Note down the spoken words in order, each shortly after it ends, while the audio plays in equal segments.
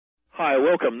Hi,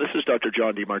 welcome. This is Dr.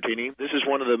 John DeMartini. This is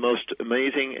one of the most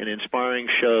amazing and inspiring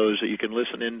shows that you can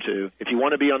listen into. If you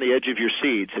want to be on the edge of your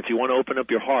seats, if you want to open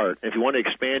up your heart, if you want to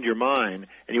expand your mind,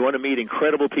 and you want to meet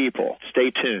incredible people,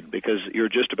 stay tuned because you're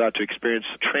just about to experience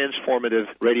a transformative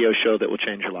radio show that will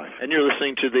change your life. And you're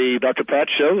listening to the Dr. Pat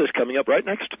Show that's coming up right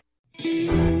next.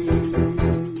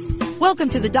 Welcome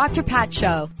to the Dr. Pat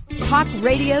Show. Talk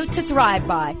radio to thrive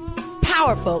by.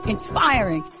 Powerful,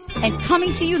 inspiring, and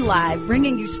coming to you live,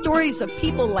 bringing you stories of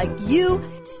people like you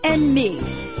and me,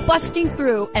 busting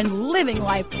through and living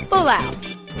life full out.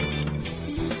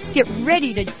 Get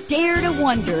ready to dare to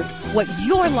wonder what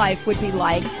your life would be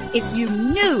like if you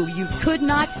knew you could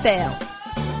not fail.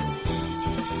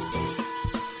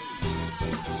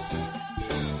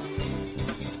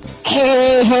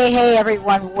 Hey,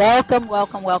 everyone. Welcome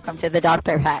to the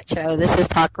Dr. Pat Show. This is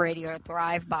Talk Radio to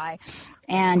Thrive By.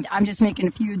 And I'm just making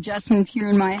a few adjustments here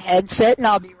in my headset, and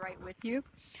I'll be right with you.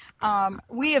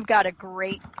 We have got a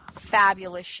great,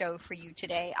 fabulous show for you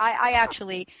today. I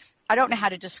don't know how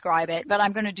to describe it, but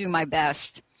I'm going to do my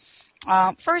best.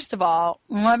 First of all,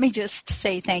 let me just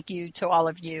say thank you to all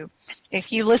of you.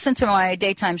 If you listen to my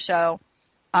daytime show,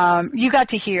 you got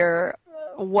to hear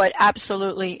what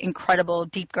absolutely incredible,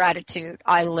 deep gratitude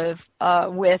I live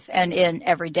with and in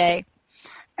every day.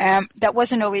 That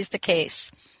wasn't always the case.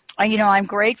 I'm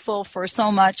grateful for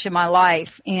so much in my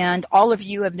life, and all of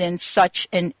you have been such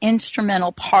an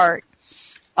instrumental part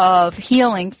of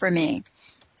healing for me,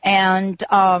 and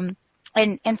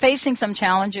facing some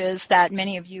challenges that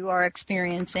many of you are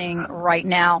experiencing right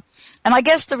now. And I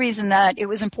guess the reason that it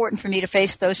was important for me to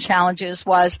face those challenges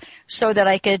was so that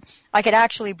I could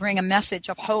actually bring a message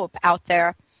of hope out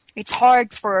there. It's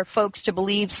hard for folks to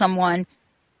believe someone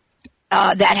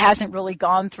that hasn't really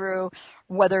gone through,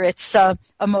 whether it's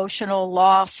emotional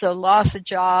loss, a loss of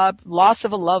job, loss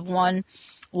of a loved one,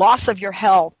 loss of your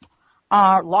health,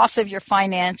 loss of your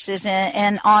finances,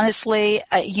 and honestly,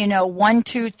 1,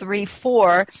 2, 3,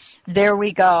 4, there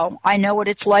we go. I know what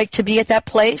it's like to be at that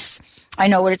place. I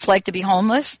know what it's like to be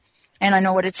homeless, and I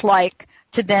know what it's like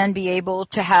to then be able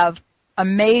to have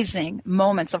amazing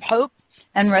moments of hope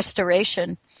and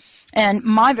restoration. And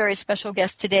my very special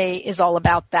guest today is all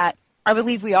about that. I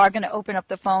believe we are going to open up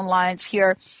the phone lines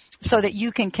here so that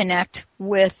you can connect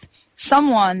with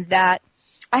someone that,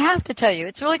 I have to tell you,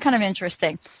 it's really kind of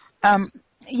interesting.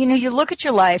 You look at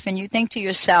your life and you think to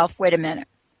yourself, wait a minute,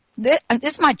 this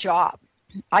is my job.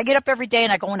 I get up every day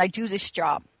and I go and I do this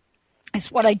job.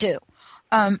 It's what I do.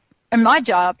 And my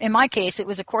job, in my case, it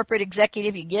was a corporate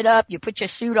executive. You get up, you put your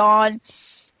suit on,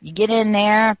 you get in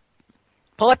there,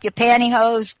 pull up your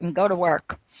pantyhose, and go to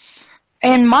work.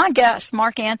 And my guest,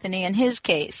 Mark Anthony, in his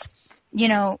case,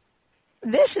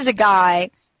 this is a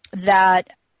guy that,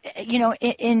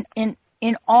 in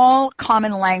all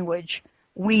common language,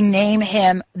 we name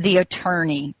him the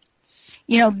attorney.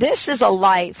 This is a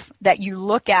life that you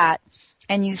look at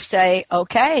and you say,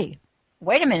 okay,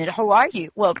 wait a minute, who are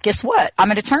you? Well, guess what? I'm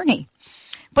an attorney.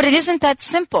 But it isn't that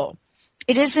simple.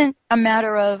 It isn't a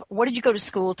matter of what did you go to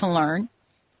school to learn?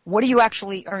 What do you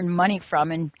actually earn money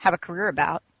from and have a career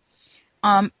about?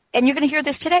 And you're going to hear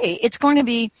this today. It's going to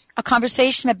be a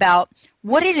conversation about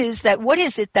what is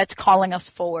it that's calling us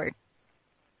forward?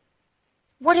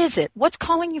 What is it? What's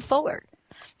calling you forward?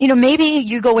 Maybe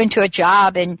you go into a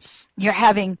job and you're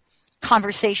having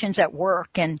conversations at work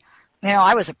and,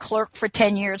 I was a clerk for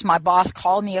 10 years. My boss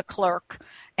called me a clerk.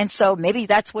 And so maybe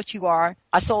that's what you are.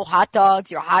 I sold hot dogs.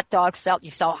 You're a hot dog seller.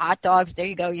 You sell hot dogs. There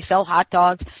you go. You sell hot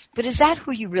dogs. But is that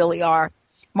who you really are?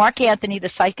 Mark Anthony, the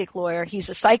psychic lawyer, he's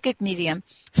a psychic medium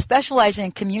specializing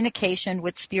in communication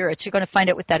with spirits. You're going to find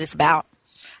out what that is about.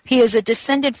 He is a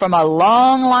descendant from a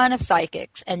long line of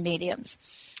psychics and mediums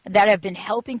that have been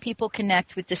helping people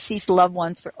connect with deceased loved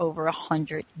ones for over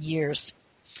 100 years.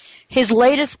 His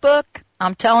latest book,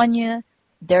 I'm telling you,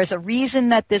 there's a reason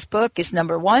that this book is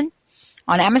 #1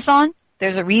 on Amazon.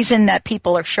 There's a reason that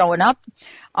people are showing up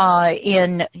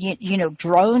in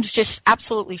drones, just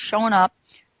absolutely showing up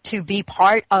to be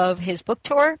part of his book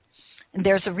tour. And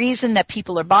there's a reason that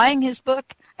people are buying his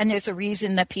book, and there's a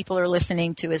reason that people are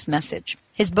listening to his message.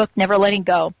 His book, Never Letting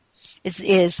Go,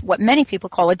 is what many people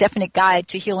call a definite guide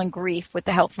to healing grief with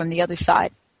the help from the other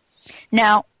side.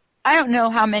 Now, I don't know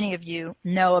how many of you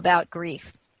know about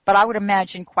grief, but I would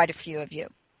imagine quite a few of you.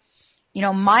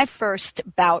 My first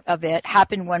bout of it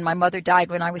happened when my mother died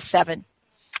when I was 7.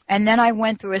 And then I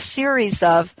went through a series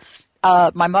of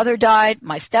my mother died,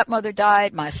 my stepmother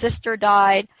died, my sister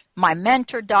died, my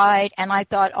mentor died, and I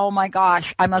thought, oh my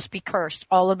gosh, I must be cursed.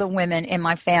 All of the women in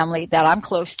my family that I'm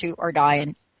close to are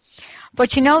dying.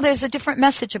 But there's a different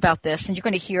message about this, and you're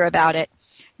going to hear about it.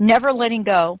 Never letting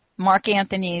go Mark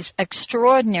Anthony's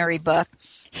extraordinary book,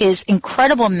 his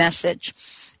incredible message,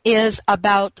 is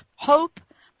about hope,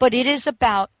 but it is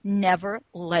about never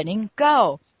letting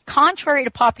go. Contrary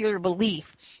to popular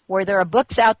belief, where there are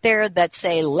books out there that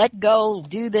say, let go,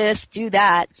 do this, do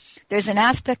that, there's an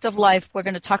aspect of life we're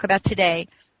going to talk about today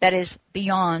that is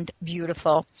beyond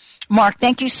beautiful. Mark,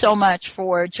 thank you so much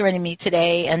for joining me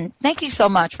today, and thank you so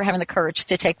much for having the courage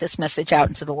to take this message out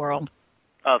into the world.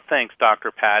 Thanks,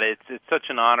 Dr. Pat. It's such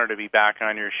an honor to be back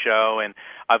on your show, and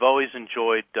I've always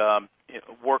enjoyed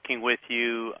working with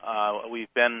you.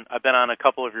 I've been on a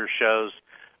couple of your shows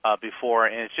before,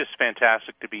 and it's just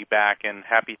fantastic to be back, and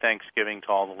happy Thanksgiving to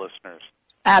all the listeners.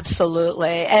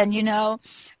 Absolutely. And,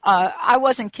 I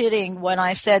wasn't kidding when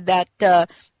I said that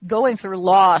going through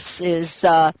loss is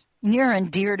near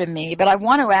and dear to me. But I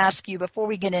want to ask you, before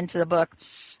we get into the book,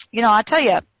 I tell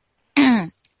you,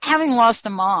 having lost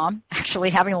a mom, actually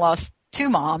having lost two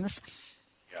moms,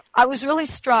 yeah, I was really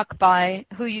struck by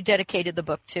who you dedicated the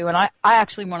book to. And I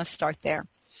actually want to start there.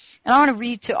 And I want to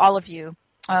read to all of you.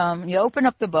 You open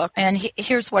up the book, and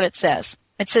here's what it says.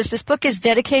 It says, this book is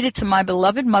dedicated to my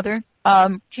beloved mother,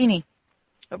 Jeannie.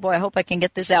 Oh boy, I hope I can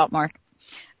get this out, Mark.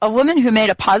 A woman who made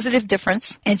a positive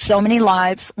difference in so many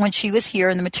lives when she was here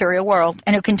in the material world,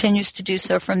 and who continues to do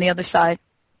so from the other side.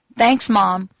 Thanks,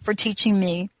 Mom, for teaching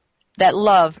me that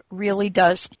love really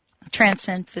does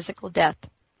transcend physical death.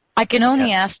 I can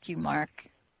only ask you, Mark,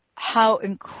 how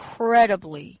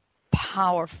incredibly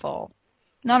powerful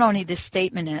not only this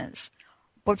statement is,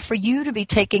 but for you to be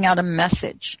taking out a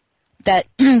message that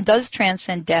does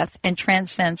transcend death and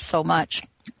transcends so much.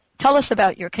 Tell us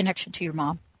about your connection to your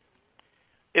mom.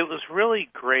 It was really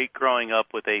great growing up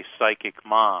with a psychic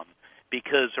mom,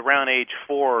 because around age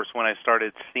 4 is when I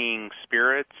started seeing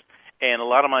spirits, and a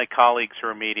lot of my colleagues who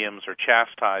are mediums are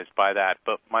chastised by that,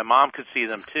 but my mom could see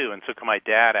them too, and so could my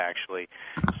dad, actually.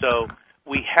 So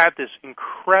we had this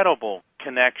incredible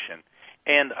connection.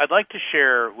 And I'd like to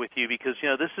share with you, because,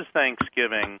 this is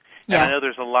Thanksgiving, and I know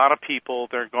there's a lot of people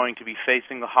that are going to be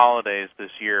facing the holidays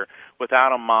this year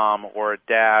without a mom or a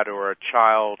dad or a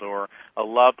child or a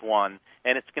loved one,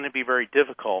 and it's going to be very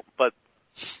difficult. But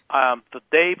the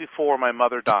day before my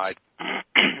mother died, I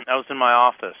was in my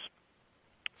office,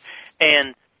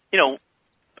 and,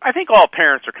 I think all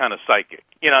parents are kind of psychic.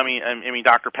 I mean,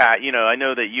 Dr. Pat, I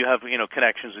know that you have,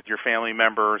 connections with your family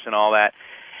members and all that,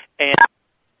 and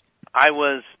I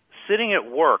was sitting at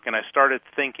work, and I started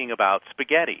thinking about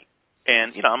spaghetti.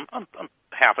 And, I'm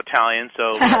half Italian,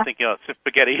 so I think,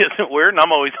 spaghetti isn't weird, and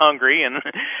I'm always hungry.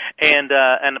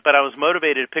 But I was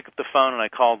motivated to pick up the phone, and I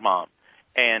called Mom.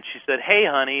 And she said, hey,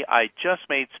 honey, I just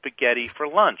made spaghetti for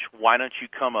lunch. Why don't you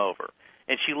come over?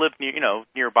 And she lived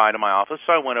nearby to my office,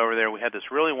 so I went over there. We had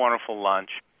this really wonderful lunch.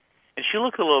 And she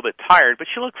looked a little bit tired, but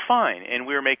she looked fine. And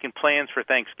we were making plans for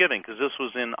Thanksgiving, because this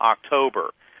was in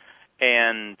October.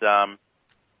 And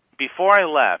before I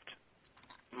left,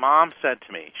 Mom said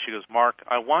to me, she goes, Mark,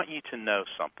 I want you to know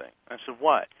something. I said,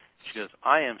 what? She goes,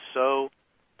 I am so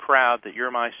proud that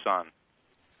you're my son.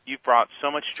 You've brought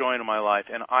so much joy into my life,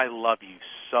 and I love you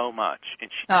so much. And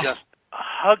she just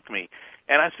hugged me.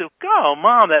 And I said, oh,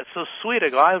 Mom, that's so sweet. I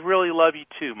go, I really love you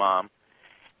too, Mom.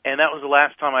 And that was the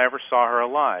last time I ever saw her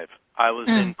alive. I was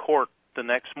in court the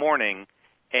next morning,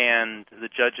 and the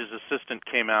judge's assistant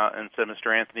came out and said,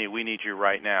 Mr. Anthony, we need you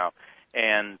right now.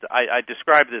 And I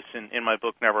describe this in my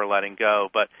book, Never Letting Go,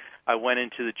 but I went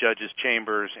into the judge's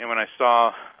chambers, and when I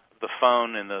saw the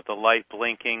phone and the light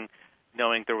blinking,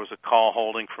 knowing there was a call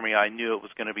holding for me, I knew it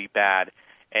was going to be bad.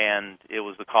 And it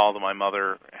was the call that my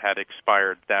mother had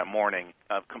expired that morning,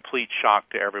 a complete shock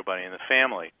to everybody in the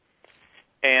family.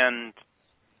 And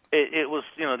it was,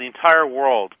 the entire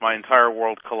world, my entire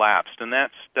world collapsed, and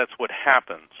that's what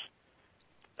happens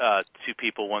to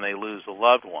people when they lose a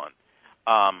loved one.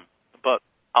 But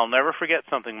I'll never forget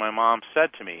something my mom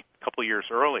said to me a couple years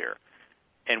earlier,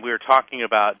 and we were talking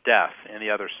about death and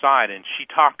the other side, and she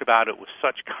talked about it with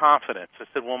such confidence. I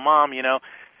said, well, Mom,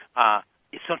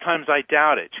 sometimes I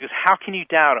doubt it. She goes, how can you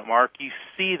doubt it, Mark? You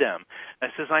see them. I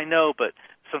says, I know, but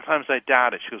sometimes I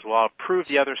doubt it. She goes, well, I'll prove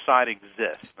the other side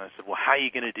exists. And I said, well, how are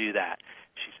you going to do that?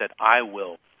 She said, I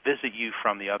will visit you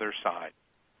from the other side.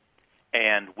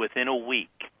 And within a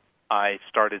week, I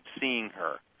started seeing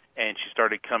her, and she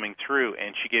started coming through,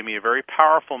 and she gave me a very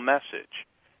powerful message.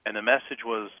 And the message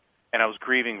was, and I was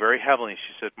grieving very heavily,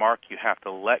 she said, Mark, you have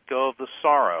to let go of the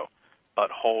sorrow,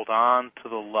 but hold on to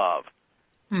the love.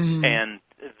 Mm-hmm. And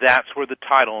that's where the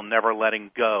title, Never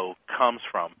Letting Go, comes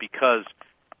from, because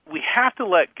we have to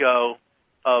let go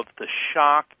of the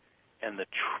shock and the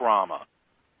trauma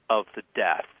of the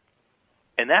death.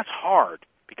 And that's hard,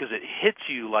 because it hits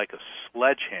you like a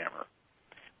sledgehammer.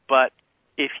 But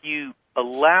if you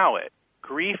allow it,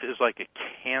 grief is like a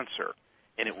cancer,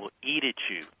 and it will eat at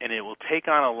you, and it will take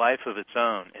on a life of its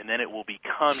own, and then it will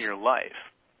become your life.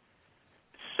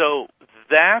 So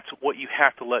that's what you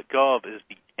have to let go of, is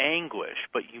the anguish,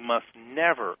 but you must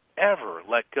never, ever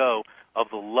let go of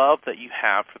the love that you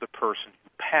have for the person who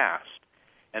passed.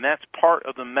 And that's part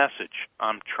of the message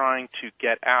I'm trying to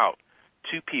get out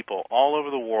to people all over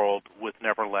the world with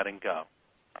Never Letting Go.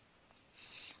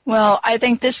 Well, I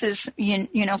think this is,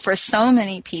 you know, for so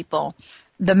many people,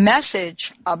 the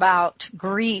message about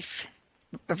grief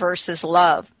versus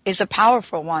love is a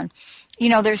powerful one. You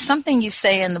know, there's something you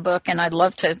say in the book, and I'd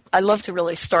love to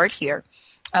really start here.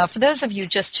 For those of you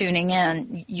just tuning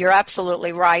in, you're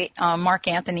absolutely right. Mark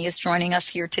Anthony is joining us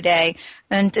here today.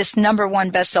 And this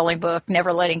 #1 best-selling book,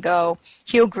 Never Letting Go,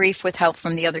 Heal Grief with Help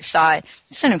from the Other Side.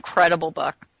 It's an incredible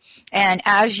book. And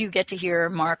as you get to hear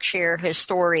Mark share his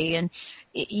story and,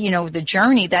 you know, the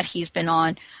journey that he's been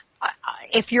on,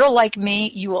 if you're like me,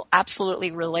 you will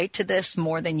absolutely relate to this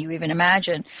more than you even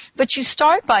imagine. But you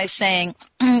start by saying,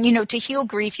 you know, to heal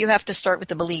grief, you have to start with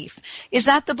the belief. Is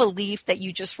that the belief that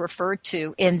you just referred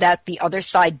to, in that the other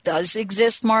side does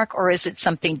exist, Mark, or is it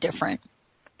something different?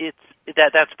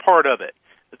 That's part of it.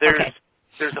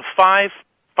 There's a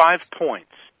five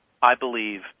points, I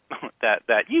believe,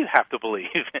 that you have to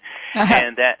believe,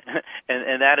 and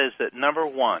that is that, number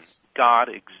one, God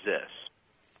exists,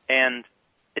 and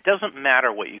it doesn't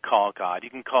matter what you call God. You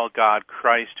can call God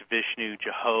Christ, Vishnu,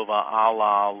 Jehovah,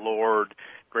 Allah, Lord,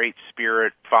 Great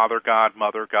Spirit, Father God,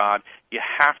 Mother God. You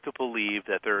have to believe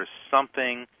that there is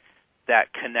something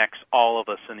that connects all of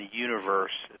us in the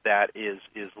universe that is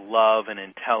love and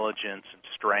intelligence and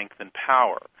strength and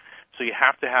power. So you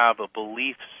have to have a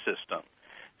belief system.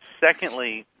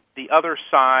 Secondly, the other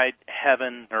side,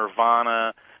 heaven,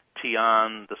 nirvana,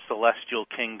 Tian, the celestial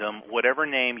kingdom, whatever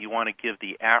name you want to give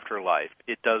the afterlife,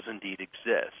 it does indeed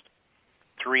exist.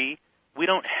 3, we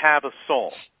don't have a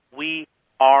soul. We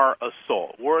are a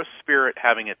soul. We're a spirit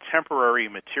having a temporary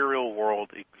material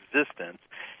world existence,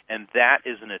 and that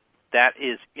is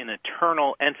an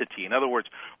eternal entity. In other words,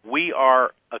 we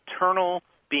are eternal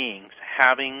beings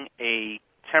having a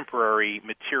temporary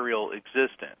material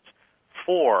existence.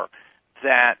 4,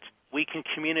 that we can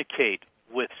communicate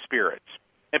with spirits.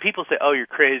 And people say, oh, you're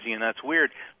crazy and that's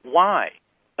weird. Why?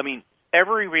 I mean,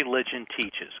 every religion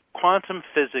teaches. Quantum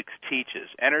physics teaches.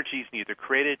 Energy is neither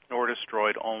created nor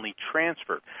destroyed, only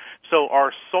transferred. So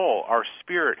our soul, our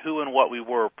spirit, who and what we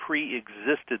were,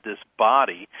 pre-existed this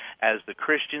body, as the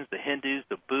Christians, the Hindus,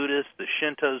 the Buddhists, the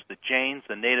Shintos, the Jains,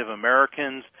 the Native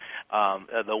Americans,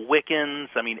 the Wiccans.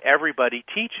 I mean, everybody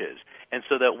teaches. And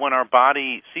so that when our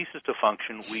body ceases to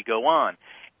function, we go on.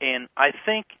 And I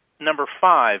think number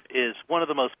 5 is one of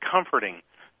the most comforting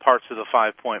parts of the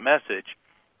 5-point message,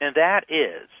 and that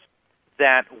is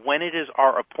that when it is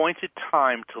our appointed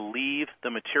time to leave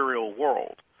the material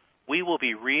world, we will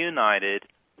be reunited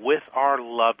with our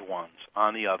loved ones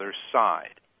on the other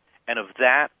side. And of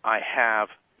that, I have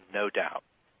no doubt.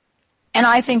 And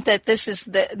I think that this is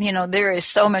there is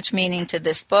so much meaning to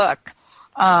this book.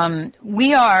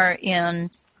 We are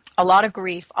in a lot of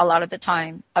grief a lot of the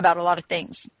time about a lot of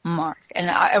things, Mark.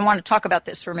 And I want to talk about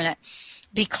this for a minute,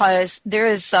 because there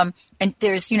is and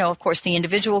there's, of course, the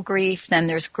individual grief, then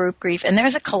there's group grief, and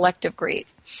there's a collective grief.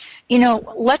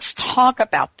 Let's talk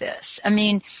about this. I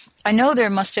mean, I know there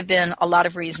must have been a lot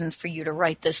of reasons for you to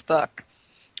write this book,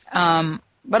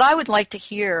 but I would like to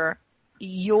hear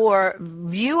your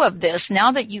view of this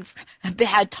now that you've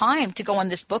had time to go on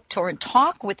this book tour and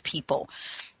talk with people.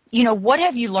 What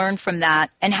have you learned from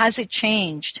that, and has it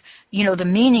changed, the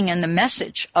meaning and the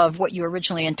message of what you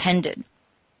originally intended?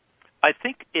 I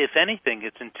think, if anything,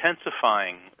 it's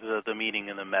intensifying the meaning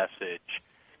and the message.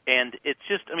 And it's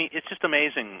just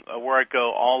amazing where I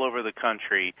go all over the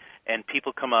country, and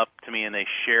people come up to me and they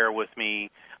share with me,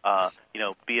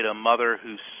 be it a mother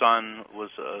whose son was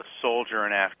a soldier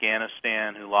in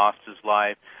Afghanistan who lost his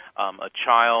life, a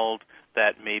child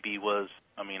that maybe was,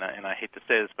 and I hate to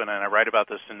say this, but I write about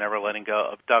this in Never Letting Go,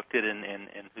 abducted and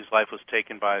whose life was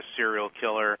taken by a serial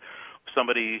killer,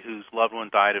 somebody whose loved one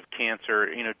died of cancer.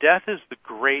 Death is the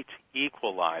great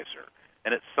equalizer,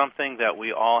 and it's something that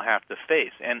we all have to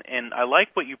face. And I like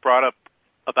what you brought up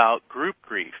about group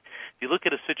grief. If you look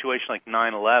at a situation like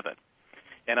 9/11,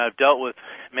 and I've dealt with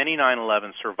many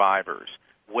 9/11 survivors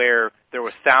where there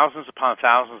were thousands upon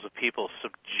thousands of people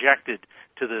subjected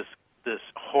to this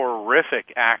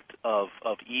horrific act of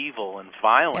evil and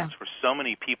violence, where so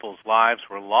many people's lives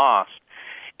were lost.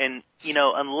 And,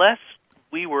 unless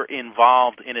we were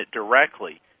involved in it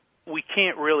directly, we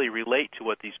can't really relate to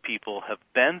what these people have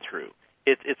been through.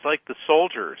 it's like the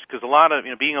soldiers, because a lot of,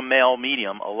 being a male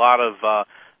medium, a lot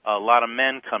of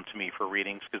men come to me for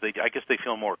readings because I guess they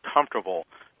feel more comfortable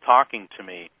talking to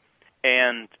me.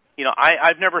 And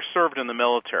I've never served in the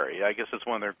military. I guess it's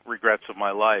one of the regrets of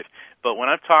my life. But when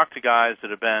I've talked to guys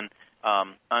that have been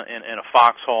in a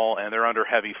foxhole and they're under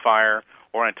heavy fire,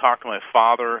 or I talked to my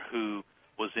father who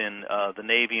was in the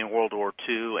Navy in World War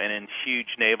II and in huge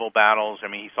naval battles. I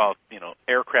mean, he saw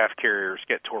aircraft carriers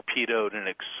get torpedoed and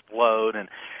explode,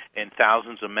 and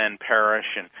thousands of men perish,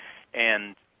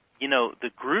 and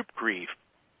the group grief.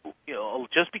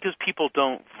 Just because people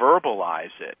don't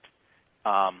verbalize it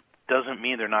doesn't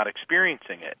mean they're not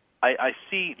experiencing it. I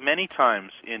see many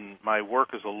times in my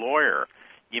work as a lawyer,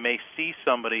 you may see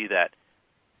somebody that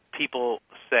people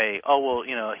say, oh,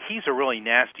 well, he's a really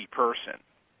nasty person.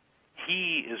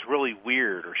 He is really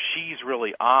weird, or she's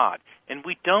really odd. And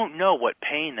we don't know what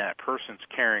pain that person's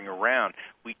carrying around.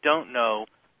 We don't know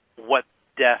what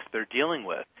death they're dealing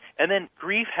with. And then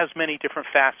grief has many different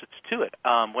facets to it.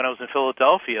 When I was in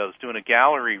Philadelphia, I was doing a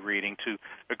gallery reading to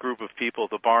a group of people at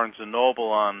the Barnes & Noble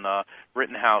on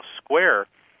Rittenhouse Square,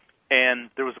 and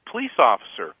there was a police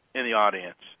officer in the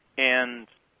audience, and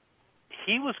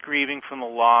he was grieving from the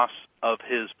loss of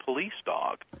his police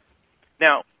dog.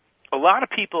 Now, a lot of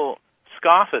people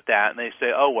scoff at that, and they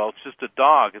say, oh, well, it's just a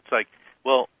dog. It's like,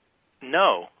 well,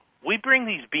 no. We bring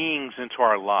these beings into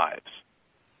our lives.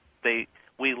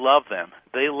 We love them.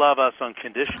 They love us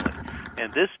unconditionally.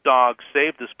 And this dog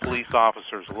saved this police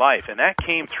officer's life, and that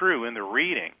came through in the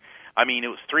reading. I mean, it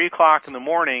was 3 o'clock in the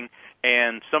morning,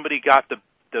 and somebody got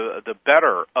the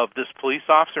better of this police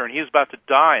officer, and he was about to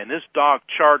die, and this dog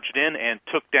charged in and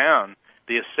took down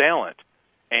the assailant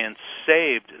and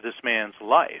saved this man's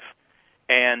life.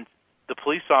 And the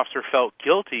police officer felt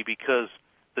guilty because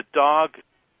the dog,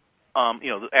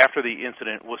 after the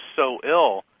incident, was so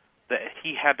ill that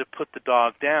he had to put the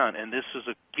dog down, and this is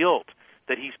a guilt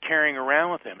that he's carrying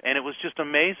around with him. And it was just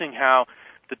amazing how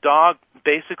the dog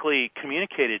basically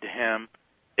communicated to him,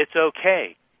 it's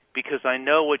okay, because I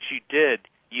know what you did,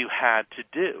 you had to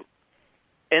do.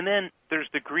 And then there's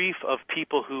the grief of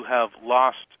people who have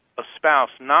lost a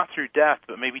spouse, not through death,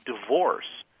 but maybe divorce.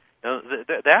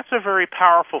 That's a very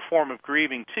powerful form of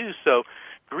grieving, too. So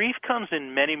grief comes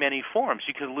in many, many forms.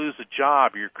 You can lose a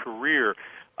job, your career,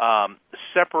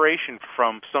 separation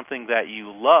from something that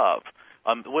you love.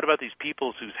 What about these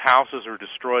people whose houses are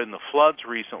destroyed in the floods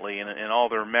recently and all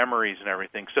their memories and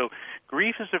everything? So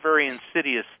grief is a very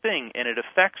insidious thing, and it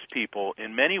affects people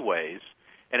in many ways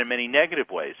and in many negative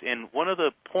ways. And one of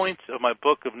the points of my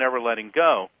book of Never Letting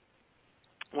Go,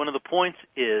 one of the points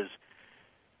is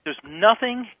there's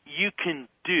nothing you can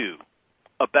do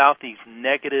about these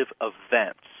negative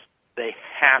events. They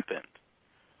happened.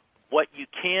 What you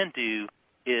can do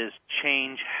is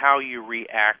change how you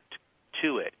react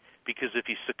to it. Because if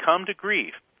you succumb to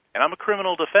grief, and I'm a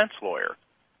criminal defense lawyer,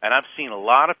 and I've seen a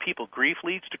lot of people, grief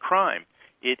leads to crime.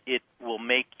 It will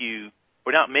make you,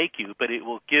 or not make you, but it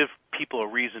will give people a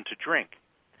reason to drink,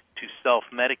 to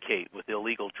self-medicate with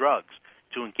illegal drugs,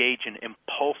 to engage in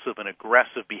impulsive and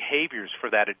aggressive behaviors for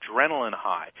that adrenaline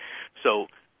high. So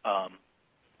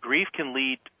grief can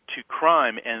lead to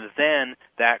crime, and then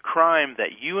that crime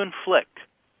that you inflict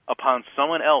upon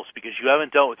someone else because you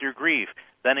haven't dealt with your grief,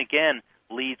 then again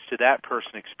leads to that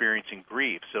person experiencing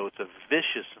grief. So it's a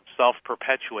vicious and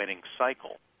self-perpetuating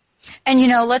cycle. And,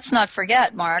 let's not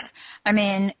forget, Mark,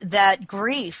 that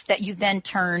grief that you then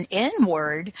turn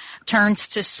inward turns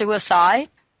to suicide,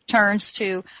 turns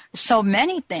to so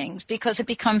many things because it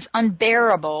becomes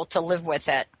unbearable to live with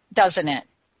it, doesn't it?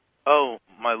 Oh,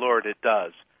 my Lord, it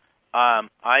does.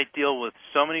 I deal with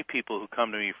so many people who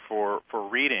come to me for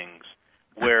readings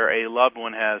where a loved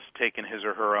one has taken his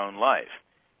or her own life.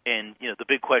 And, the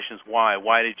big question is why?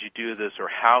 Why did you do this, or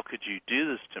how could you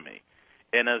do this to me?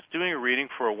 And I was doing a reading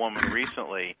for a woman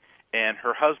recently, and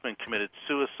her husband committed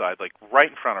suicide, like right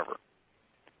in front of her.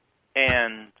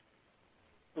 And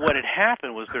what had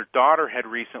happened was their daughter had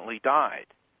recently died,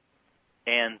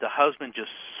 and the husband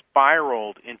just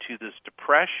spiraled into this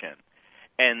depression,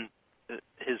 and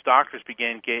his doctors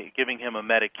began giving him a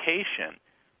medication,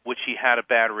 which he had a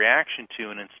bad reaction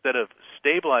to, and instead of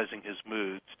stabilizing his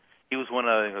moods, he was one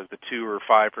of the 2 or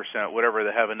 5%, whatever,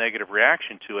 that have a negative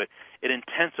reaction to it. It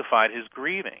intensified his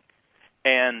grieving.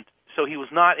 And so he was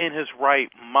not in his right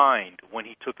mind when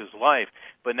he took his life.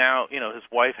 But now, his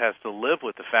wife has to live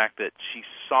with the fact that she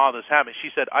saw this happen. She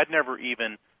said, I'd never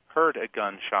even heard a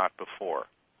gunshot before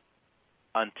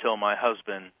until my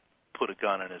husband put a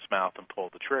gun in his mouth and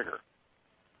pulled the trigger.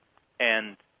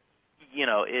 And,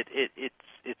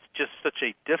 it's just such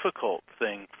a difficult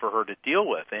thing for her to deal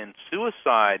with. And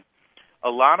suicide, a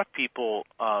lot of people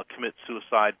commit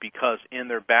suicide because in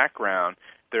their background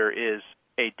there is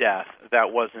a death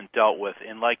that wasn't dealt with.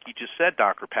 And like you just said,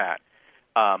 Dr. Pat,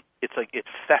 it's like it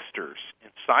festers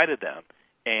inside of them,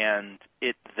 and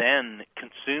it then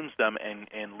consumes them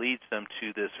and leads them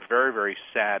to this very, very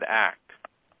sad act.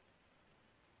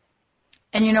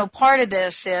 And, part of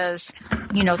this is,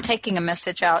 taking a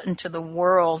message out into the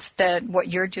world that what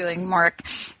you're doing, Mark,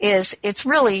 is it's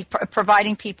really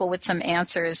providing people with some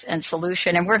answers and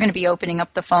solution. And we're going to be opening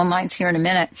up the phone lines here in a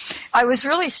minute. I was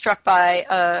really struck by,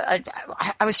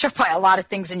 a lot of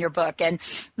things in your book. And,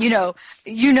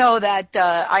 that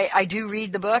I do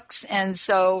read the books. And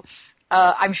so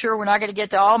I'm sure we're not going to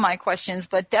get to all my questions,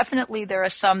 but definitely there are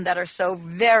some that are so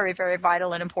very, very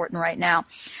vital and important right now.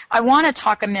 I want to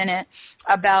talk a minute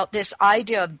about this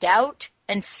idea of doubt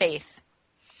and faith.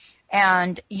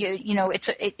 And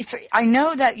I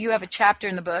know that you have a chapter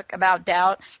in the book about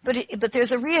doubt, but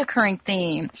there's a reoccurring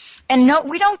theme. And no,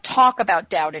 we don't talk about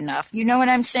doubt enough. You know what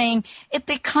I'm saying? It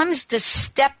becomes the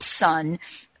stepson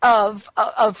of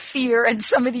fear and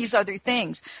some of these other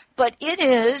things. But it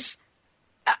is.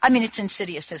 It's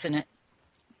insidious, isn't it?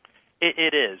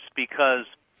 It is, because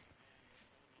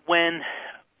when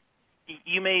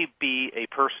you may be a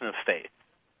person of faith,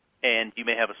 and you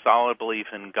may have a solid belief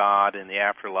in God and the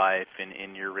afterlife and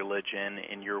in your religion,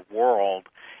 in your world,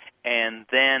 and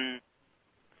then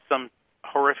some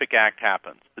horrific act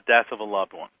happens, the death of a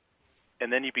loved one,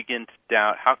 and then you begin to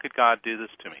doubt, how could God do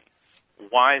this to me?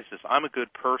 Why is this? I'm a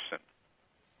good person.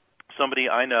 Somebody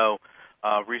I know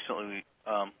recently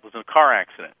was in a car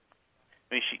accident.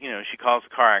 She caused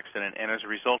a car accident, and as a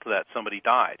result of that, somebody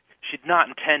died. She did not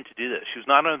intend to do this. She was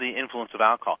not under the influence of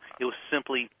alcohol. It was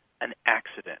simply an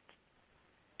accident.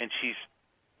 And she's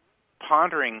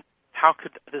pondering, how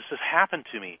could this have happened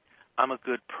to me? I'm a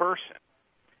good person.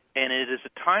 And it is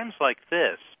at times like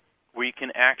this where you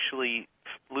can actually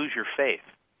lose your faith.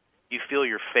 You feel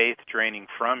your faith draining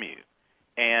from you.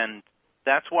 And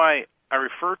that's why I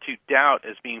refer to doubt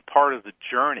as being part of the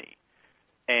journey.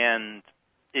 And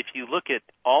if you look at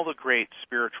all the great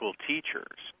spiritual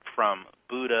teachers, from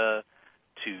Buddha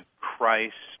to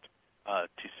Christ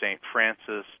to St.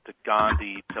 Francis to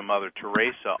Gandhi to Mother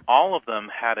Teresa, all of them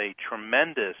had a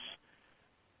tremendous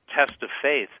test of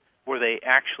faith where they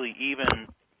actually even,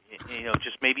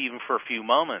 just maybe even for a few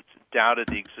moments, doubted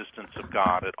the existence of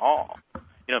God at all.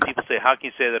 People say, how can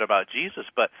you say that about Jesus?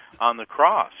 But on the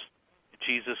cross,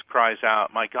 Jesus cries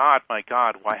out, my God,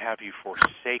 why have you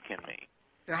forsaken me?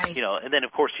 Right. And then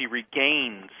of course he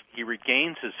regains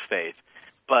his faith.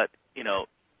 But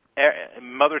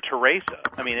Mother Teresa,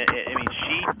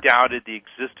 she doubted the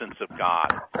existence of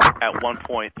God at one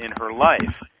point in her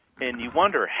life, and you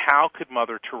wonder, how could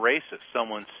Mother Teresa,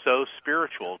 someone so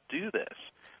spiritual, do this?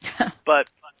 But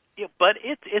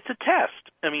it's a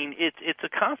test. It's a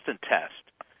constant test.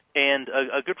 And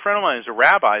a good friend of mine who's a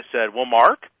rabbi said, well,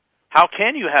 Mark, how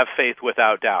can you have faith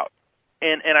without doubt?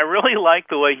 And I really liked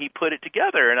the way he put it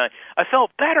together, and I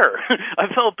felt better. I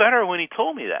felt better when he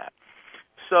told me that.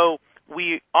 So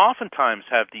we oftentimes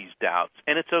have these doubts,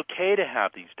 and it's okay to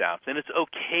have these doubts, and it's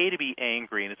okay to be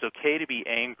angry, and it's okay to be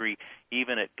angry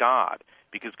even at God,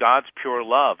 because God's pure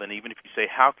love, and even if you say,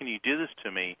 how can you do this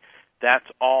to me, that's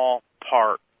all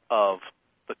part of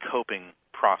the coping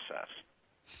process.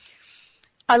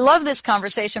 I love this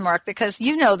conversation, Mark, because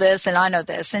you know this and I know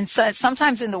this. And so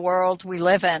sometimes in the world we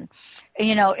live in,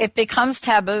 it becomes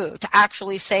taboo to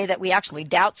actually say that we actually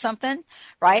doubt something,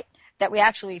 right? That we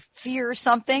actually fear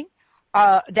something,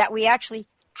 that we actually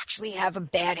have a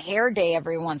bad hair day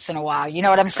every once in a while. You know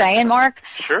what I'm saying, Mark?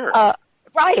 Sure.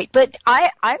 Right. But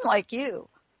I'm like you.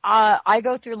 I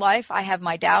go through life. I have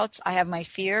my doubts. I have my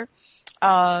fear.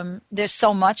 There's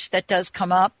so much that does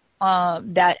come up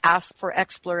that asks for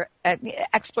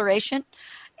exploration.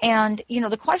 And,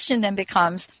 the question then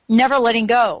becomes never letting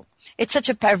go. It's such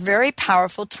a very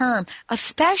powerful term,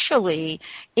 especially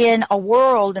in a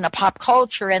world, in a pop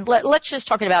culture. And let's just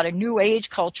talk about a new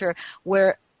age culture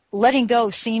where letting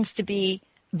go seems to be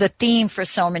the theme for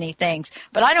so many things.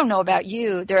 But I don't know about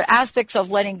you. There are aspects of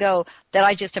letting go that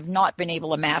I just have not been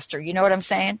able to master. You know what I'm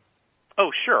saying? Oh,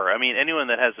 sure. Anyone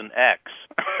that has an ex.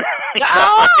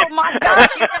 Oh, my gosh,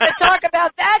 you're going to talk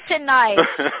about that tonight.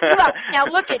 Now,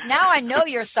 now I know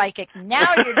you're psychic.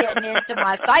 Now you're getting into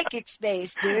my psychic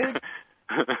space, dude.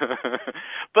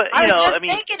 But, I was just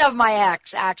thinking of my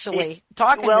ex, actually,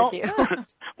 talking with you.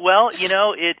 Well,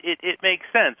 it makes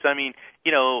sense.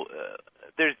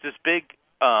 There's this big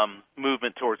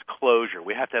movement towards closure.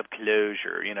 We have to have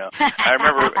closure, you know. I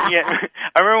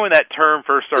remember when that term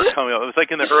first started coming up. It was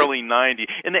like in the early 90s.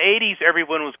 In the 80s,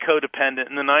 everyone was codependent.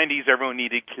 In the 90s, everyone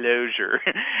needed closure.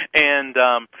 And,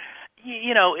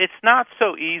 you know, it's not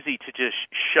so easy to just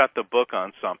shut the book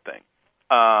on something.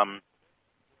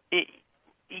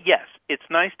 Yes, it's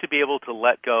nice to be able to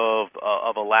let go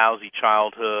of a lousy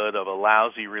childhood, of a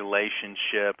lousy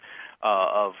relationship,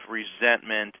 of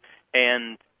resentment,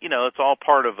 and, you know, it's all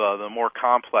part of the more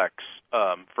complex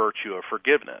virtue of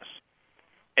forgiveness.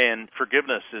 And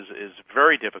forgiveness is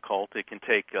very difficult. It can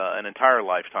take an entire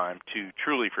lifetime to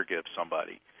truly forgive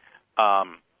somebody.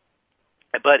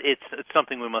 But it's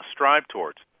something we must strive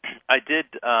towards. I did,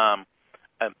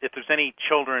 if there's any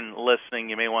children listening,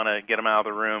 you may want to get them out of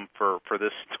the room for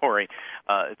this story.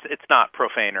 It's not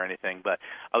profane or anything, but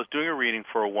I was doing a reading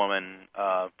for a woman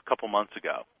a couple months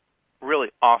ago. Really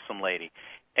awesome lady.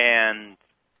 And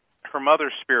her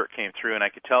mother's spirit came through, and I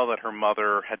could tell that her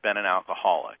mother had been an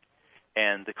alcoholic.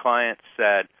 And the client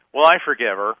said, well, I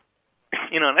forgive her.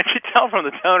 You know, and I could tell from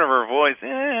the tone of her voice,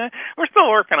 we're still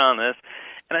working on this.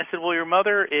 And I said, well, your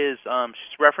mother is,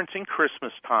 she's referencing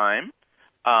Christmas time,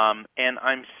 and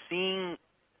I'm seeing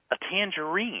a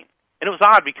tangerine. And it was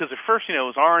odd because at first, you know,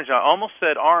 it was orange. I almost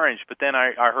said orange, but then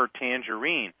I heard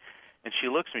tangerine. And she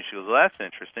looks at me, she goes, well, that's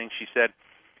interesting. She said,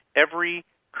 every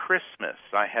Christmas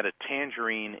I had a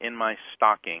tangerine in my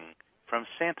stocking from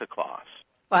Santa Claus.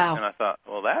 Wow. And I thought,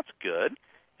 well, that's good.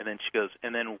 And then she goes,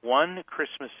 and then one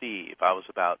Christmas Eve, I was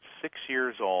about 6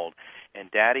 years old, and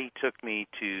Daddy took me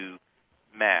to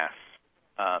Mass.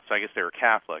 So I guess they were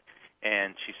Catholic.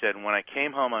 And she said, when I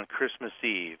came home on Christmas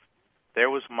Eve, there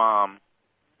was Mom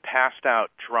passed out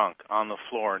drunk on the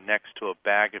floor next to a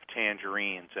bag of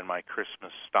tangerines in my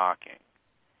Christmas stocking.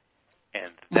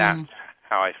 And that's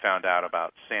how I found out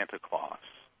about Santa Claus.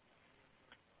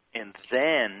 And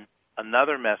then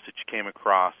another message came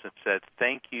across that said,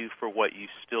 thank you for what you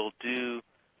still do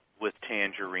with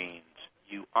tangerines.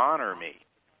 You honor me.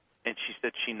 And she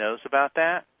said she knows about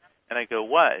that. And I go,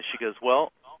 what? She goes,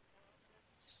 well,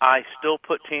 I still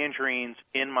put tangerines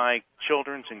in my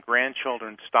children's and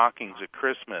grandchildren's stockings at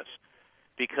Christmas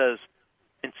because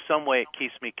in some way it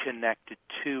keeps me connected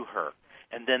to her.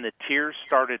 And then the tears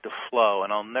started to flow,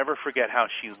 and I'll never forget how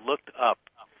she looked up,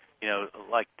 you know,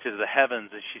 like to the heavens,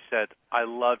 and she said, I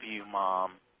love you,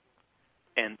 Mom.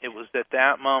 And it was at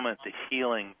that moment the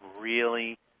healing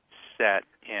really set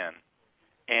in.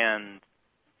 And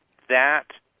that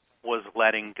was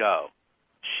letting go.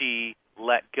 She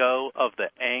let go of the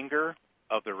anger,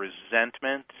 of the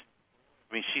resentment.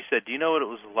 I mean, she said, do you know what it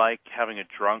was like having a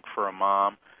drunk for a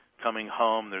mom, coming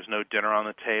home, there's no dinner on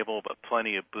the table, but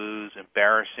plenty of booze,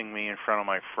 embarrassing me in front of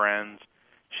my friends?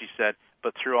 She said,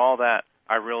 but through all that,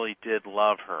 I really did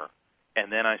love her.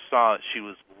 And then I saw that she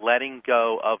was letting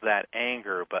go of that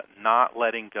anger, but not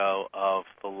letting go of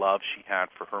the love she had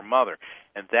for her mother.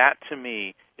 And that, to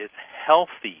me, is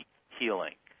healthy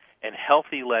healing, and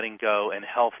healthy letting go, and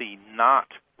healthy not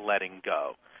letting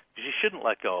go. Because you shouldn't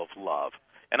let go of love.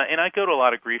 And I go to a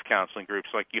lot of grief counseling groups,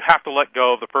 like, you have to let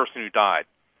go of the person who died.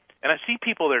 And I see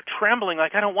people, they're trembling,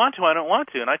 like, I don't want to.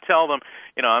 And I tell them,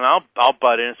 you know, and I'll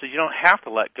butt in and say, you don't have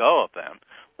to let go of them.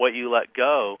 What you let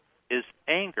go is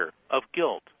anger, of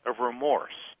guilt, of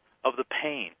remorse, of the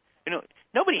pain. You know,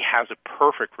 nobody has a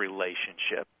perfect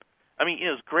relationship. I mean, you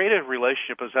know, as great a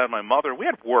relationship as I had with my mother, we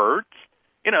had words.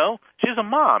 You know, she's a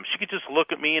mom. She could just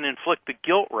look at me and inflict the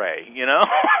guilt ray, you know?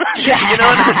 Yeah. You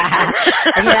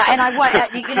know? Yeah, and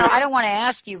I don't want to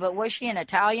ask you, but was she an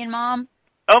Italian mom?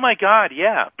 Oh, my God,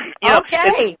 yeah. You okay.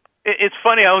 Know, it's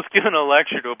funny. I was giving a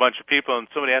lecture to a bunch of people, and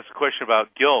somebody asked a question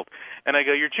about guilt. And I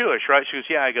go, you're Jewish, right? She goes,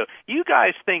 yeah. I go, you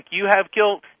guys think you have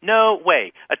guilt? No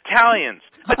way. Italian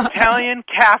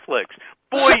Catholics.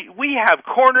 Boy, we have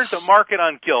cornered the market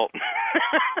on guilt.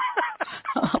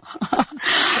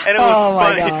 And it was my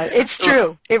funny. God. It's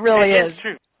true. It really is. It's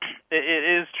true.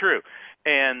 It is true.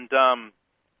 And,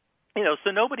 you know,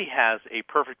 so nobody has a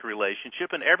perfect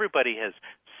relationship, and everybody has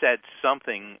said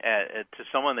something to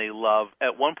someone they love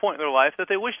at one point in their life that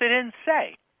they wish they didn't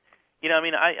say. You know, I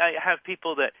mean, I have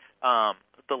people that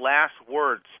the last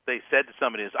words they said to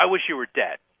somebody is, I wish you were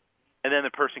dead. And then the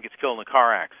person gets killed in a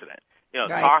car accident. You know,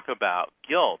 right. Talk about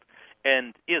guilt.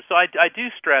 And you know, so I do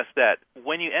stress that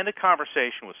when you end a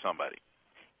conversation with somebody,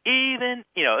 even,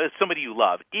 you know, it's somebody you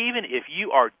love, even if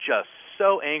you are just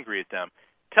so angry at them,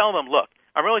 tell them, look,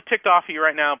 I'm really ticked off at you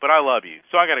right now, but I love you,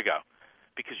 so I got to go.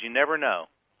 Because you never know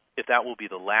if that will be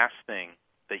the last thing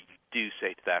that you do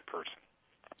say to that person.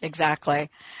 Exactly.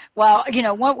 Well,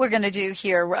 what we're going to do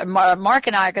here, Mark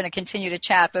and I are going to continue to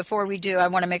chat. Before we do, I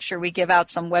want to make sure we give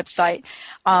out some website.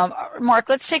 Mark,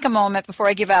 let's take a moment before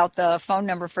I give out the phone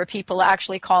number for people to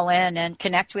actually call in and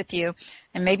connect with you.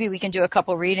 And maybe we can do a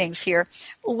couple readings here.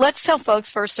 Let's tell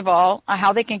folks, first of all,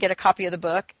 how they can get a copy of the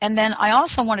book. And then I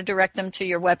also want to direct them to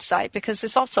your website because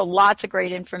there's also lots of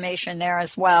great information there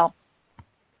as well.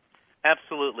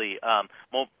 Absolutely.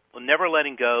 Never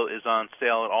Letting Go is on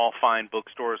sale at all fine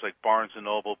bookstores like Barnes &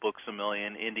 Noble, Books A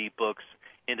Million, Indie Books,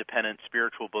 independent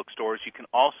spiritual bookstores. You can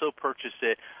also purchase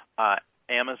it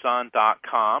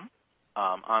Amazon.com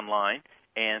online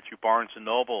and through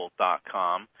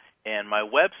BarnesandNoble.com. And my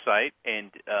website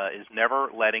is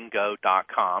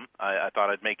NeverLettingGo.com. I thought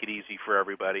I'd make it easy for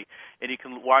everybody. And you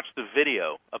can watch the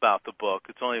video about the book.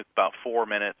 It's only about 4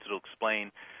 minutes. It'll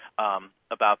explain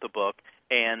about the book.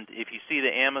 And if you see the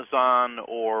Amazon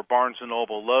or Barnes &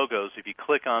 Noble logos, if you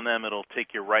click on them, it'll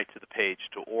take you right to the page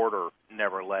to order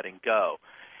Never Letting Go.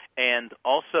 And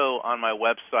also on my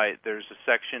website, there's a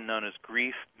section known as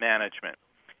Grief Management.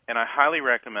 And I highly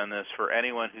recommend this for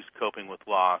anyone who's coping with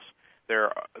loss.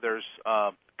 There's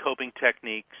coping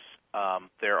techniques.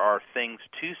 There are things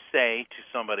to say to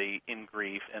somebody in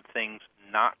grief and things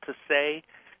not to say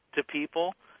to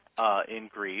people in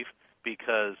grief,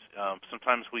 because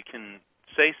sometimes we can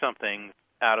say something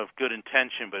out of good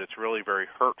intention, but it's really very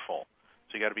hurtful.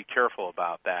 So you got to be careful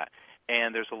about that.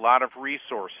 And there's a lot of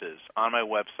resources on my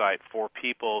website for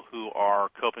people who are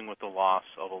coping with the loss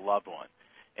of a loved one.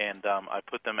 And I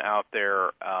put them out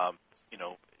there,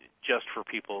 just for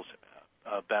people's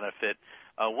benefit.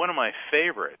 One of my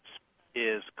favorites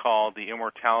is called The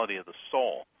Immortality of the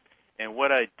Soul. And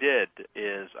what I did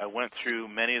is I went through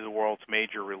many of the world's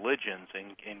major religions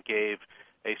and gave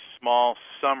a small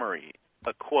summary,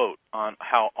 a quote on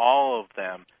how all of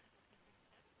them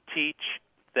teach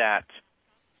that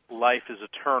life is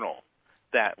eternal,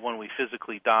 that when we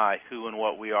physically die, who and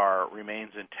what we are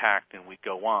remains intact and we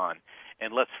go on.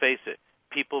 And let's face it,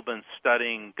 people have been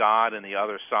studying God and the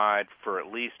other side for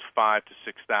at least 5,000 to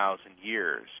 6,000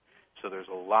 years. So there's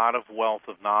a lot of wealth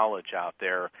of knowledge out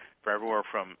there for everywhere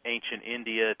from ancient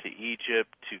India to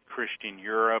Egypt to Christian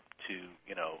Europe to,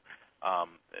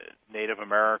 Native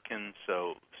Americans.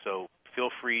 So feel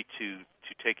free to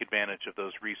take advantage of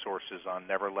those resources on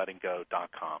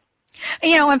NeverLettingGo.com.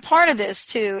 And part of this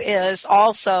too is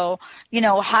also,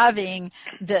 having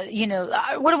the,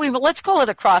 let's call it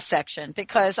a cross section,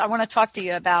 because I want to talk to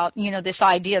you about, this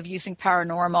idea of using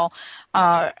paranormal,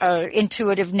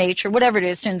 intuitive nature, whatever it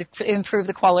is, to improve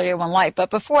the quality of one's life. But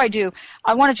before I do,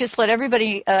 I want to just let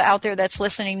everybody out there that's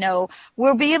listening know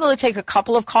we'll be able to take a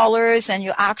couple of callers, and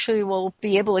you actually will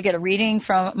be able to get a reading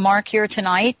from Mark here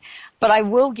tonight. But I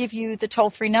will give you the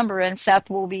toll-free number, and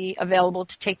Seth will be available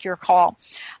to take your call.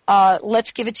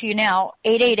 Let's give it to you now,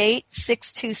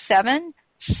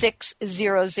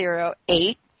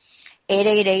 888-627-6008,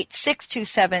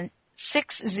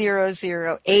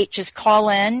 888-627-6008. Just call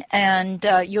in, and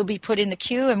you'll be put in the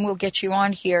queue, and we'll get you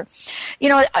on here.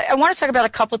 I want to talk about a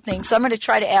couple of things. So I'm going to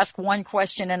try to ask one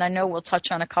question, and I know we'll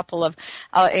touch on a couple of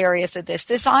areas of this.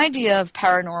 This idea of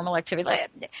paranormal activity.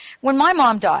 When my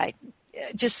mom died,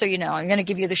 just so you know, I'm going to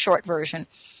give you the short version.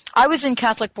 I was in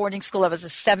Catholic boarding school. I was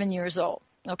 7 years old.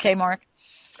 Okay, Mark?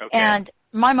 Okay. And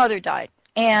my mother died.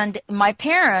 And my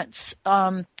parents,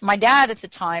 my dad at the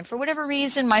time, for whatever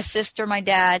reason, my sister, my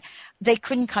dad, they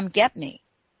couldn't come get me.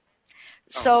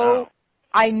 So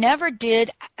I never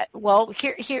did. Well,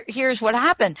 here's what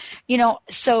happened.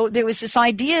 So there was this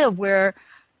idea where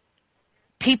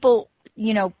people,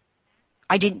 I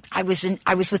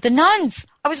was with the nuns.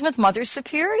 I was with Mother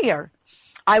Superior.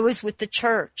 I was with the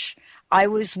church. I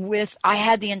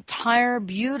had the entire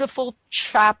beautiful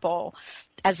chapel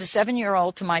as a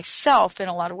 7-year-old to myself in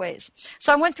a lot of ways.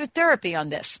 So I went through therapy on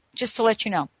this, just to let you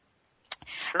know.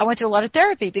 Sure. I went through a lot of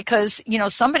therapy because,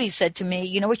 somebody said to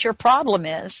me, what your problem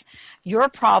is? Your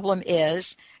problem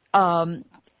is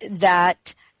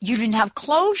that you didn't have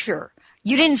closure.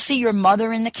 You didn't see your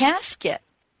mother in the casket.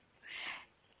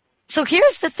 So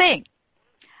here's the thing.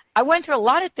 I went through a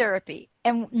lot of therapy,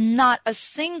 and not a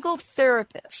single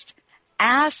therapist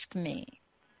asked me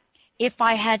if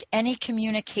I had any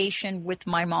communication with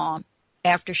my mom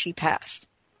after she passed.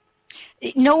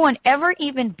 No one ever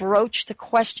even broached the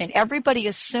question. Everybody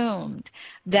assumed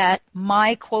that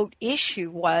my, quote,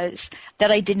 issue was that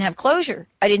I didn't have closure.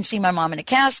 I didn't see my mom in a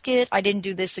casket. I didn't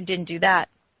do this or didn't do that.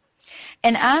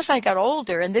 And as I got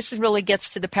older, and this really gets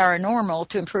to the paranormal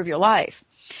to improve your life,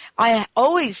 I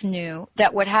always knew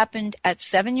that what happened at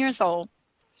 7 years old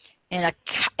in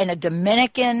a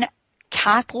Dominican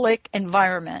Catholic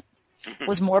environment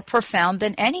was more profound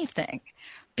than anything,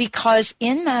 because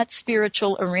in that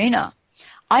spiritual arena,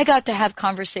 I got to have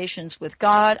conversations with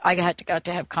God. I got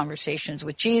to have conversations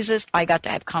with Jesus. I got to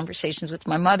have conversations with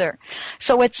my mother.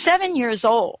 So at 7 years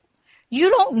old, you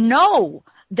don't know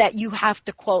that you have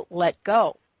to, quote, let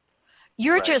go.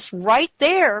 You're just right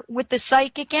there with the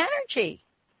psychic energy,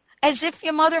 as if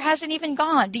your mother hasn't even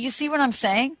gone. Do you see what I'm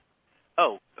saying?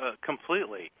 Oh,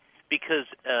 completely. Because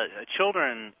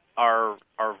children are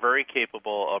very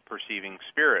capable of perceiving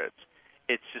spirits.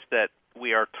 It's just that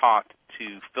we are taught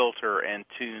to filter and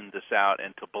tune this out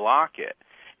and to block it.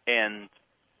 And,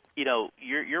 you know,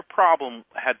 your problem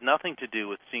had nothing to do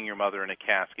with seeing your mother in a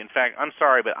casket. In fact, I'm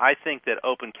sorry, but I think that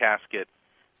open casket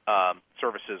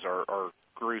services are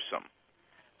gruesome.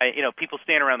 You know, people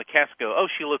stand around the casket and go, oh,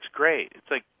 she looks great. It's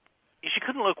like, she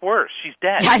couldn't look worse. She's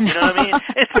dead. I know. You know what I mean?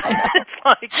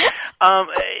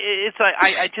 It's like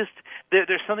I just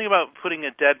there's something about putting a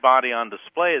dead body on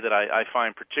display that I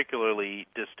find particularly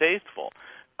distasteful.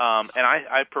 And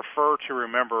I prefer to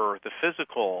remember the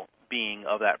physical being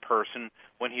of that person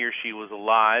when he or she was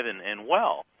alive and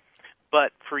well.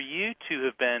 But for you to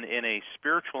have been in a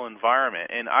spiritual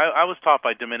environment, and I was taught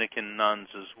by Dominican nuns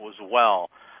as well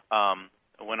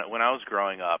when I was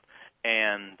growing up,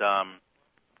 and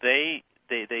they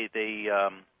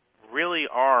really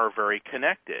are very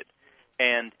connected.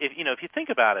 And if you think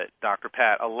about it, Dr.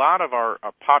 Pat, a lot of our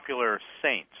popular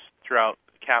saints throughout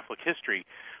Catholic history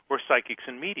were psychics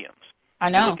and mediums. I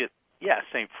know. You look at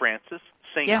St. Francis,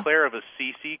 St. Clare of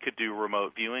Assisi could do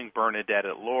remote viewing, Bernadette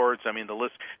at Lourdes. I mean, the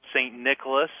list. St.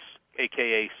 Nicholas,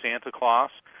 a.k.a. Santa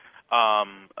Claus.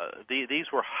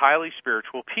 These were highly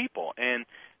spiritual people, and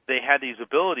they had these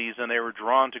abilities, and they were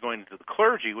drawn to going into the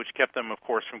clergy, which kept them, of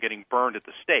course, from getting burned at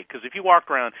the stake. Because if you walked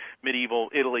around medieval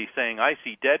Italy saying, I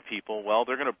see dead people, well,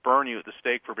 they're going to burn you at the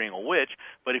stake for being a witch.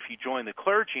 But if you joined the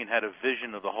clergy and had a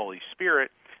vision of the Holy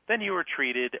Spirit, then you were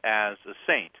treated as a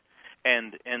saint.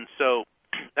 And so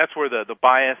that's where the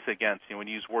bias against, when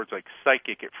you use words like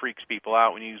psychic, it freaks people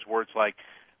out. When you use words like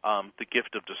the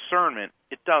gift of discernment,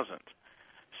 it doesn't.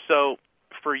 So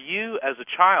for you as a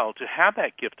child to have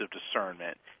that gift of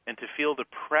discernment and to feel the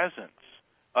presence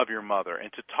of your mother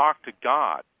and to talk to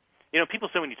God. People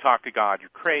say when you talk to God, you're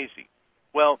crazy.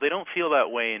 Well, they don't feel that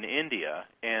way in India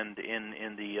and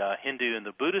in the Hindu and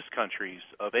the Buddhist countries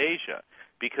of Asia,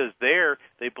 because there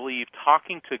they believe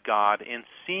talking to God and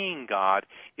seeing God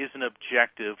is an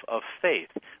objective of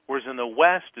faith. Whereas in the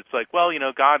West, it's like, well,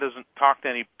 God doesn't talk to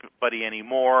anybody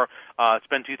anymore. It's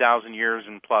been 2,000 years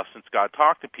and plus since God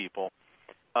talked to people,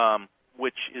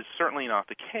 which is certainly not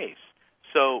the case.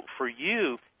 So for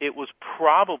you, it was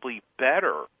probably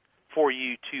better for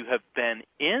you to have been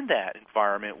in that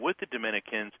environment with the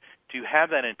Dominicans to have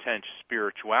that intense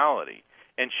spirituality.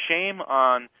 And shame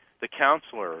on the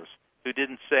counselors who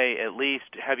didn't say, at least,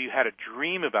 have you had a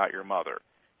dream about your mother?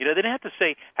 They didn't have to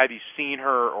say, have you seen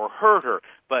her or heard her,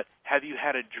 but have you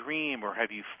had a dream or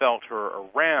have you felt her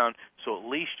around, so at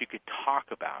least you could talk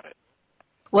about it.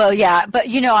 Well, yeah, but,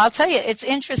 I'll tell you, it's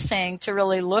interesting to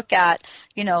really look at,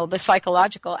 the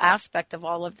psychological aspect of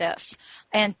all of this.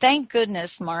 And thank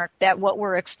goodness, Mark, that what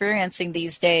we're experiencing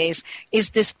these days is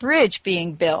this bridge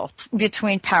being built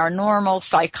between paranormal,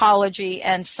 psychology,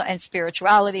 and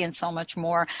spirituality and so much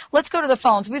more. Let's go to the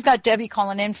phones. We've got Debbie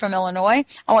calling in from Illinois.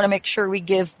 I want to make sure we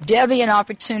give Debbie an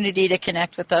opportunity to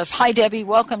connect with us. Hi, Debbie.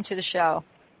 Welcome to the show.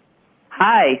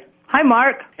 Hi. Hi,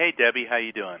 Mark. Hey, Debbie. How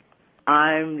you doing?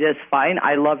 I'm just fine.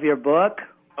 I love your book.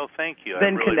 Oh, thank you.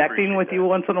 Been really connecting with that. you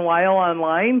once in a while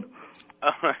online.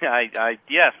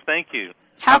 Yes, thank you.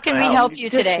 How can we help you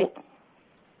today?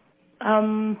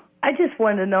 I just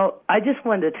wanted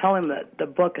to tell him that the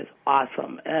book is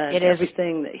awesome, and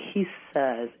everything that he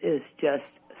says is just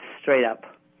straight up.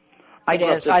 I grew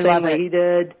up the same way he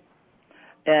did,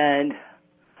 and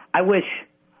I wish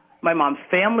my mom's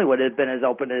family would have been as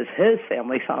open as his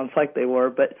family sounds like they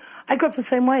were, but I grew up the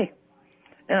same way.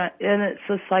 And it's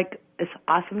just like, it's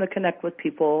awesome to connect with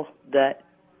people that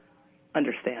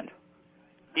understand.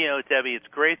 Debbie, it's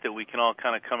great that we can all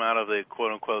kind of come out of the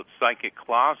quote-unquote psychic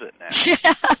closet now.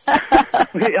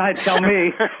 Yeah, tell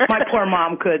me. My poor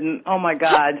mom couldn't. Oh, my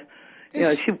God. She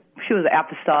was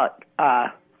apostolic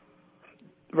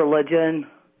religion.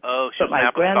 Oh, she was my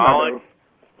apostolic? Grandmother,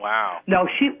 wow. No,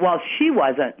 she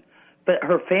wasn't, but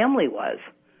her family was.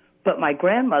 But my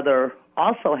grandmother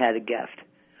also had a gift,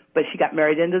 but she got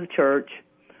married into the church.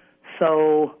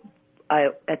 So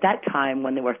at that time,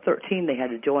 when they were 13, they had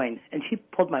to join. And she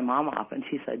pulled my mom off, and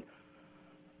she said,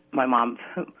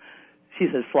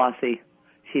 Flossie,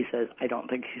 she says, I don't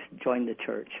think she should join the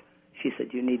church. She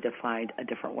said, you need to find a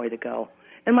different way to go.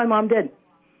 And my mom did.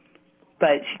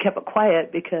 But she kept it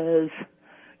quiet because,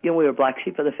 we were black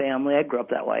sheep of the family. I grew up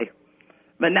that way.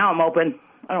 But now I'm open.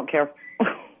 I don't care.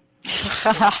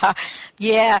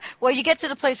 Yeah. Well, you get to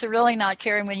the place of really not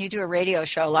caring when you do a radio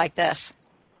show like this.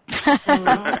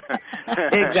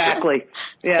 Exactly.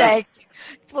 Yeah. Thank you.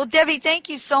 Well, Debbie, thank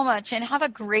you so much, and have a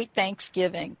great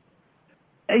Thanksgiving.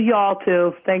 Y'all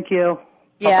too. Thank you.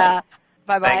 Yeah.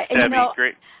 Bye-bye. Thanks, Debbie.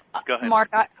 Great. Go ahead. Mark,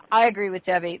 I agree with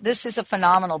Debbie. This is a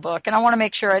phenomenal book, and I want to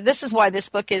make sure this is why this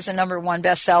book is a #1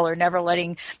 bestseller. Never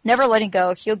letting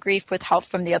go. Heal grief with help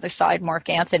from the other side. Mark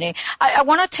Anthony. I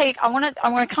want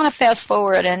to kind of fast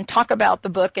forward and talk about the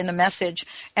book and the message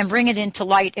and bring it into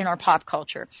light in our pop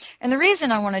culture. And the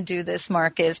reason I want to do this,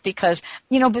 Mark, is because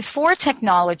before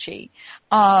technology,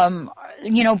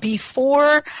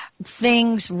 before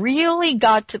things really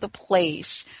got to the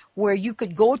place where you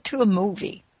could go to a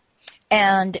movie.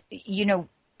 And,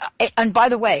 and by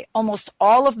the way, almost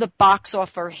all of the box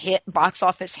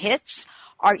office hits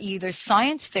are either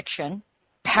science fiction,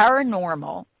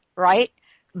 paranormal, right?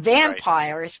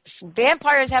 Vampires, right.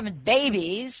 Vampires having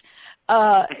babies.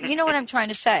 You know what I'm trying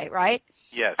to say, right?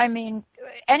 Yes. I mean,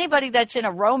 anybody that's in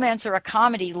a romance or a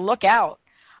comedy, look out.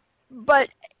 But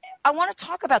I want to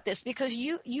talk about this because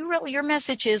your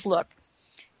message is, look,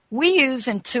 we use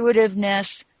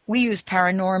intuitiveness. We use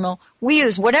paranormal. We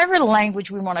use whatever language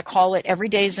we want to call it every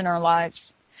day in our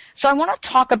lives. So I want to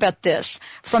talk about this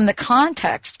from the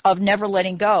context of never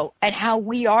letting go and how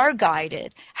we are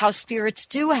guided, how spirits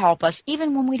do help us,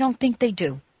 even when we don't think they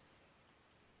do.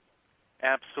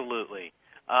 Absolutely.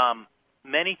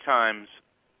 Many times,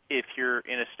 if you're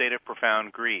in a state of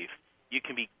profound grief, you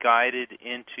can be guided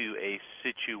into a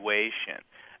situation.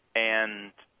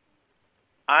 And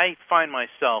I find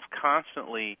myself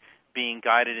constantly being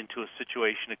guided into a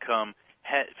situation to come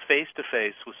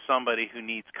face-to-face with somebody who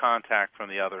needs contact from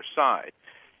the other side.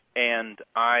 And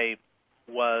I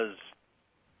was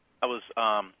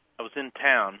in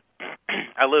town.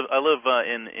 I live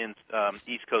in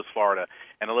East Coast Florida,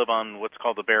 and I live on what's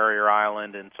called the Barrier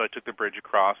Island. And so I took the bridge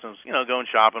across and was going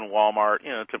shopping, Walmart,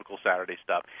 typical Saturday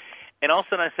stuff. And all of a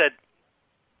sudden I said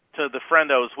to the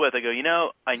friend I was with, I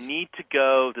go, I need to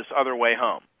go this other way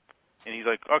home. And he's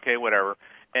like, okay, whatever.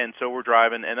 And so we're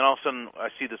driving, and then all of a sudden I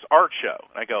see this art show.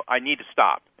 And I go, I need to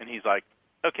stop. And he's like,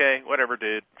 okay, whatever,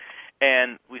 dude.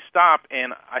 And we stop,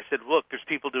 and I said, look, there's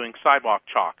people doing sidewalk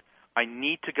chalk. I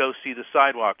need to go see the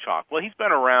sidewalk chalk. Well, he's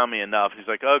been around me enough. He's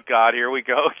like, oh, God, here we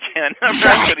go again.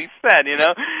 That's what he said,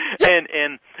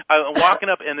 And I'm walking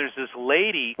up, and there's this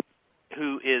lady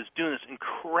who is doing this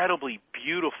incredibly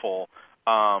beautiful,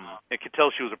 I could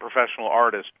tell she was a professional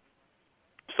artist,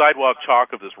 sidewalk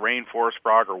chalk of this rainforest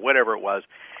frog or whatever it was.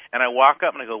 And I walk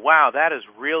up and I go, wow, that is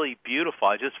really beautiful.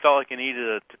 I just felt like I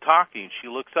needed to talk to you. And she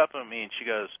looks up at me and she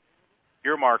goes,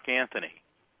 you're Mark Anthony,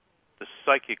 the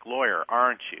psychic lawyer,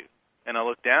 aren't you? And I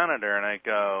look down at her and I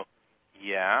go,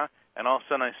 yeah. And all of a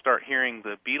sudden I start hearing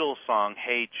the Beatles song,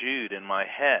 Hey Jude, in my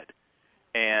head.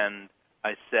 And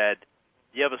I said,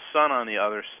 you have a son on the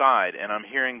other side. And I'm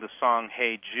hearing the song,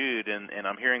 Hey Jude, and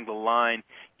I'm hearing the line,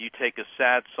 you take a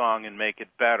sad song and make it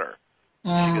better. She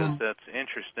goes, that's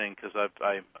interesting because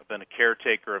I've been a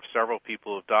caretaker of several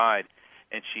people who have died.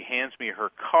 And she hands me her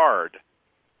card,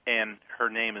 and her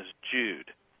name is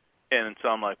Jude. And so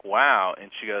I'm like, wow.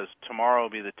 And she goes, tomorrow will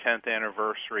be the 10th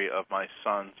anniversary of my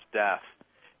son's death,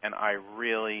 and I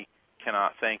really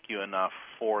cannot thank you enough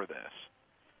for this.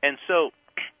 And so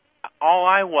all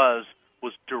I was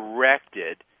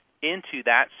directed into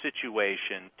that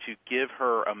situation to give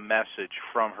her a message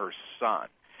from her son.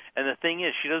 And the thing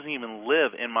is, she doesn't even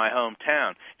live in my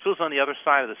hometown. She lives on the other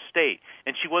side of the state,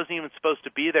 and she wasn't even supposed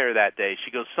to be there that day.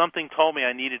 She goes, something told me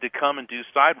I needed to come and do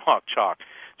sidewalk chalk.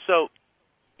 So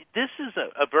this is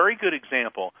a very good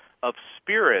example of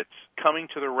spirits coming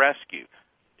to the rescue.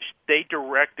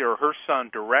 Her son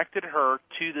directed her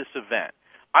to this event.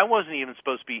 I wasn't even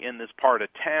supposed to be in this part of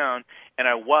town, and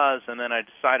I was, and then I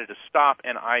decided to stop,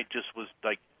 and I just was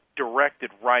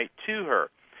directed right to her.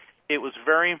 It was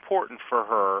very important for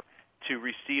her to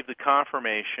receive the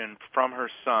confirmation from her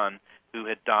son who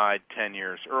had died 10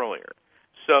 years earlier.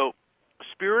 So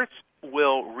spirits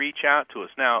will reach out to us.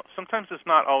 Now, sometimes it's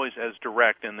not always as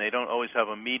direct, and they don't always have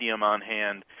a medium on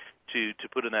hand to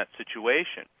put in that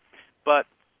situation. But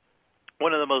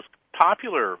one of the most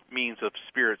popular means of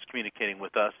spirits communicating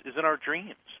with us is in our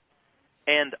dreams.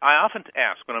 And I often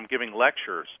ask when I'm giving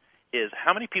lectures is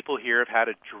how many people here have had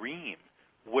a dream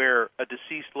where a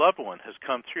deceased loved one has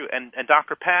come through? And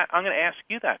Dr. Pat, I'm going to ask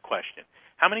you that question.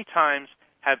 How many times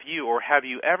have you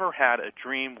ever had a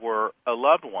dream where a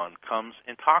loved one comes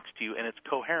and talks to you and it's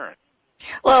coherent?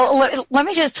 Well, let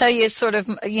me just tell you sort of,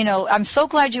 I'm so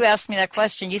glad you asked me that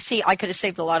question. You see, I could have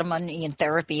saved a lot of money in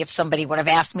therapy if somebody would have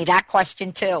asked me that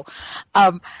question too.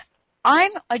 I'm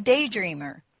a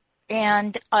daydreamer,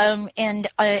 and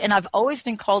I've always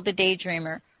been called a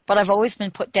daydreamer, but I've always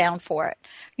been put down for it.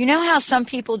 You know how some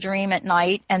people dream at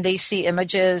night and they see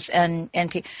images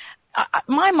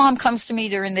my mom comes to me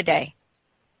during the day.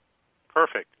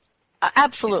 Perfect.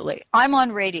 Absolutely. I'm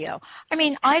on radio. I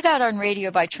mean, I got on radio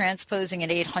by transposing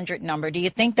an 800 number. Do you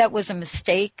think that was a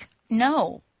mistake?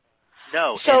 No.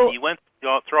 No. So, and you went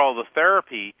through all the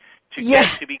therapy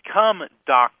to become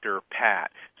Dr.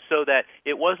 Pat, so that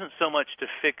it wasn't so much to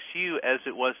fix you as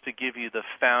it was to give you the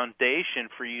foundation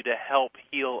for you to help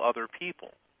heal other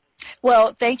people.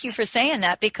 Well, thank you for saying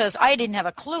that, because I didn't have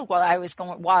a clue why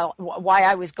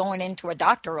I was going into a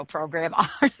doctoral program,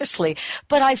 honestly.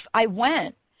 But I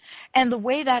went. And the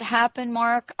way that happened,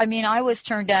 Mark, I mean, I was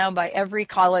turned down by every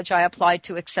college I applied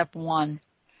to except one.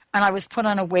 And I was put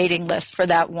on a waiting list for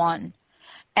that one.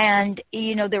 And,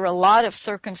 there were a lot of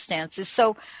circumstances.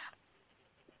 So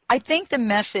I think the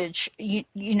message,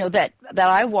 that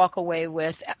I walk away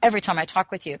with every time I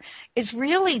talk with you is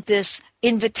really this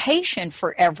invitation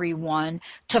for everyone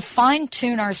to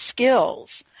fine-tune our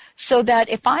skills, so that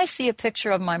if I see a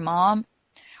picture of my mom,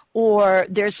 or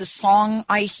there's a song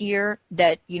I hear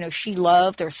that, she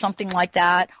loved or something like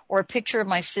that, or a picture of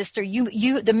my sister.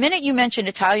 The minute you mentioned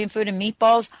Italian food and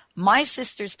meatballs, my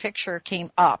sister's picture came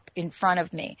up in front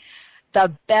of me.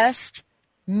 The best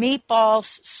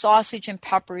meatballs, sausage, and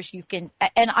peppers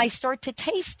and I start to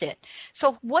taste it.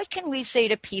 So what can we say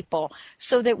to people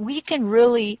so that we can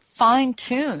really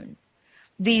fine-tune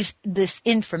this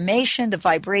information, the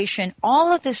vibration,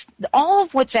 all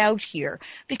of what's out here?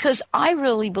 Because I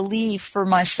really believe, for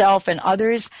myself and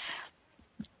others,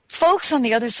 folks on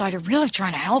the other side are really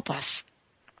trying to help us.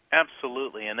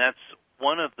 Absolutely, and that's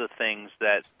one of the things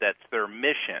that's their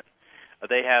mission.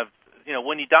 They have,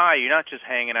 when you die, you're not just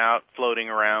hanging out, floating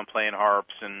around, playing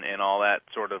harps and all that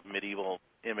sort of medieval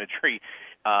imagery.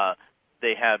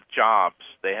 They have jobs,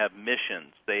 they have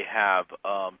missions, they have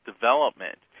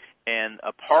development. And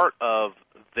a part of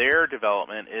their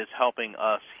development is helping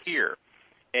us here.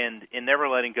 And in Never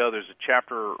Letting Go, there's a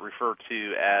chapter referred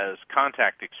to as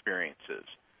contact experiences,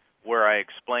 where I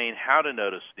explain how to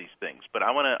notice these things. But I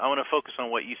want to focus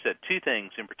on what you said. Two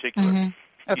things in particular.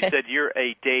 Mm-hmm. Okay. You said you're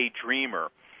a daydreamer.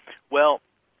 Well,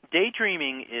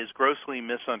 daydreaming is grossly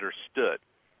misunderstood,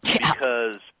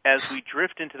 because as we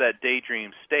drift into that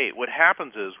daydream state, what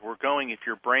happens is if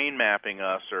you're brain mapping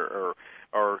us or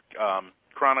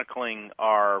chronicling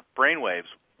our brainwaves,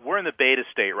 we're in the beta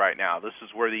state right now. This is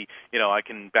where I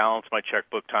can balance my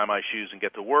checkbook, tie my shoes, and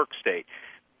get to work state.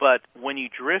 But when you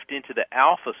drift into the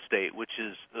alpha state, which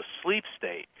is the sleep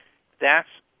state,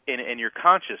 and you're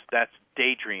conscious, that's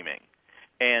daydreaming.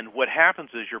 And what happens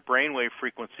is your brainwave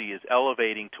frequency is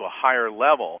elevating to a higher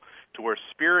level, to where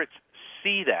spirits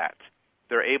see that.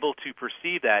 They're able to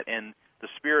perceive that, and the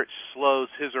spirit slows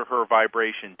his or her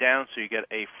vibration down, so you get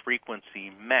a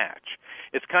frequency match.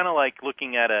 It's kind of like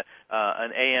looking at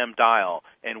an AM dial,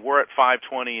 and we're at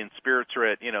 520 and spirits are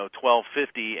at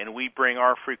 1250, and we bring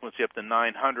our frequency up to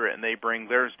 900, and they bring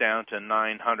theirs down to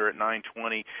 900,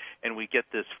 920, and we get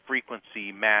this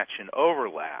frequency match and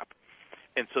overlap.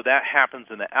 And so that happens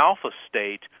in the alpha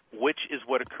state, which is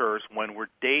what occurs when we're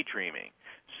daydreaming.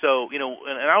 So, and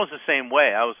I was the same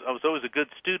way. I was always a good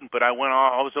student, but I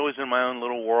was always in my own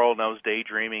little world, and I was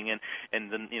daydreaming,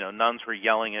 and then, nuns were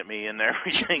yelling at me and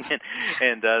everything,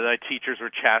 and my teachers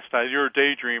were chastised, "You're a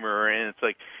daydreamer," and it's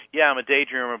like, yeah, I'm a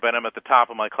daydreamer, but I'm at the top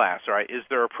of my class, all right? Is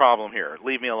there a problem here?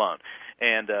 Leave me alone.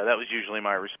 And that was usually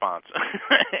my response.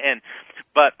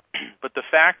 But the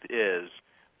fact is,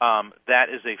 that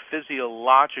is a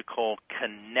physiological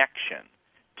connection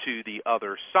to the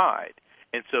other side.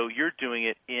 And so you're doing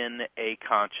it in a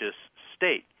conscious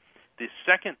state. The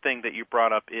second thing that you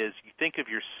brought up is you think of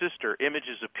your sister,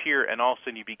 images appear, and all of a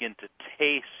sudden you begin to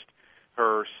taste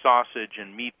her sausage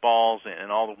and meatballs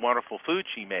and all the wonderful food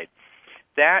she made.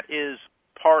 That is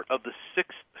part of the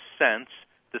sixth sense,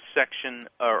 the section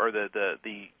or the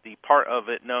part of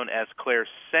it known as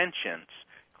clairsentience.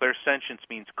 Clairsentience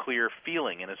means clear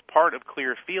feeling, and as part of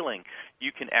clear feeling,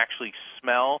 you can actually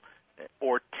smell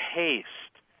or taste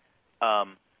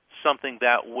something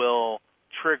that will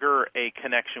trigger a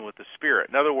connection with the spirit.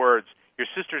 In other words, your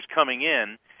sister's coming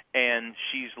in, and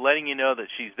she's letting you know that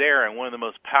she's there, and one of the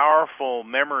most powerful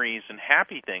memories and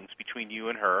happy things between you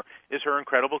and her is her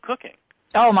incredible cooking.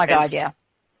 Oh, my God, yeah.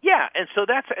 Yeah, and so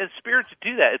as spirits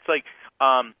do that, it's like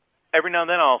every now and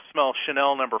then I'll smell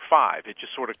Chanel No. 5. It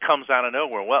just sort of comes out of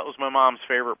nowhere. Well, that was my mom's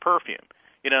favorite perfume.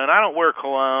 and I don't wear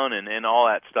cologne and all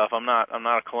that stuff. I'm not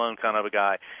a cologne kind of a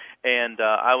guy. And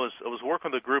I was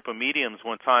working with a group of mediums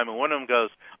one time, and one of them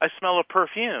goes, "I smell a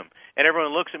perfume," and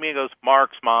everyone looks at me and goes,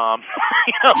 "Mark's mom,"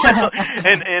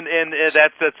 and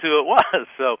that's who it was.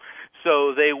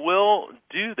 So they will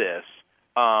do this.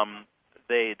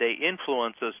 They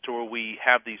influence us to where we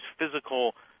have these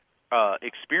physical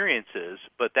experiences,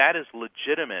 but that is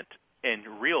legitimate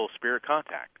and real spirit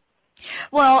contact.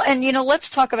 Well, and, let's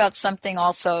talk about something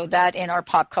also that in our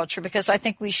pop culture, because I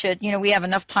think we should, we have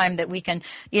enough time that we can,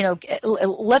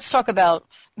 let's talk about,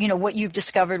 what you've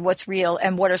discovered, what's real,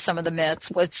 and what are some of the myths,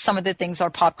 what some of the things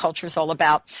our pop culture is all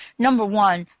about. Number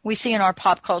one, we see in our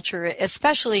pop culture,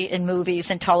 especially in movies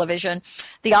and television,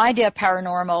 the idea of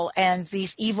paranormal and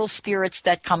these evil spirits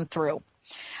that come through.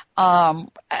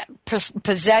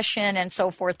 Possession and so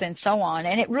forth and so on.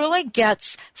 And it really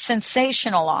gets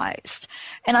sensationalized.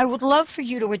 And I would love for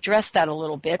you to address that a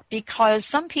little bit, because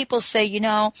some people say,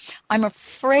 I'm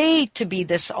afraid to be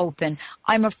this open.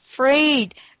 I'm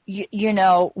afraid,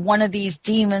 one of these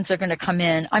demons are going to come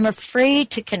in. I'm afraid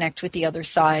to connect with the other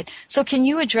side. So can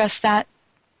you address that?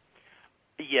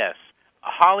 Yes.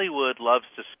 Hollywood loves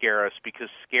to scare us because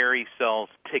scary sells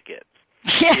tickets.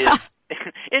 Yeah.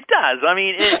 It does. I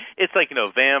mean, it's like,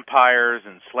 vampires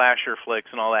and slasher flicks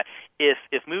and all that.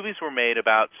 If movies were made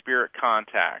about spirit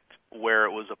contact, where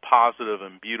it was a positive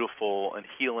and beautiful and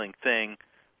healing thing,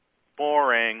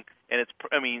 boring. And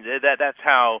that's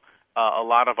how a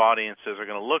lot of audiences are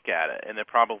going to look at it, and it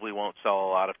probably won't sell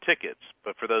a lot of tickets.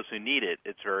 But for those who need it,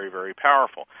 it's very, very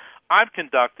powerful. I've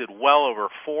conducted well over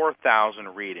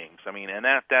 4,000 readings. And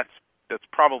that's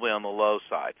probably on the low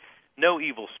side. No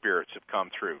evil spirits have come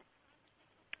through.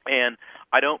 And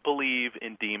I don't believe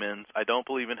in demons, I don't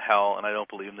believe in hell, and I don't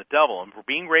believe in the devil. And for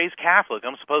being raised Catholic,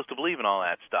 I'm supposed to believe in all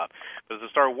that stuff. But as I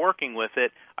start working with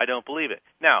it, I don't believe it.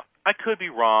 Now, I could be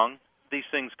wrong. These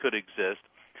things could exist.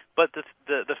 But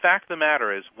the fact of the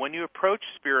matter is, when you approach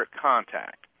spirit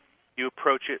contact, you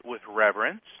approach it with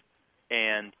reverence,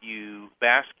 and you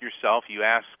ask yourself,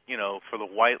 for the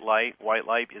white light. White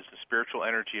light is the spiritual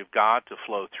energy of God to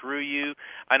flow through you.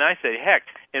 And I say, heck,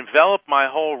 envelop my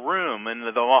whole room and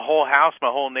my whole house, my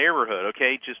whole neighborhood.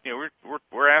 Okay, just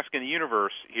we're asking the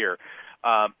universe here.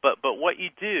 But what you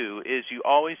do is you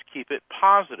always keep it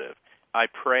positive. I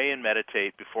pray and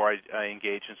meditate before I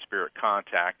engage in spirit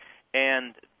contact,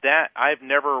 and that I've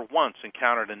never once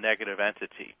encountered a negative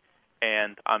entity,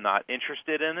 and I'm not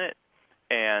interested in it.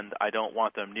 And I don't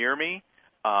want them near me.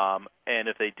 And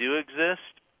if they do exist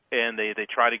and they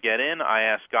try to get in, I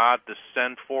ask God to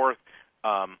send forth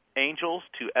angels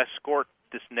to escort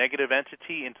this negative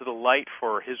entity into the light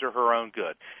for his or her own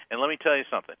good. And let me tell you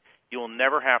something. You will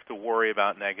never have to worry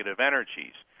about negative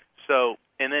energies. So,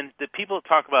 and then the people that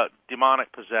talk about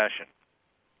demonic possession.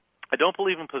 I don't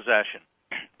believe in possession,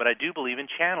 but I do believe in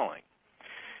channeling.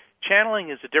 Channeling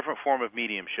is a different form of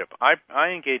mediumship. I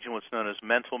engage in what's known as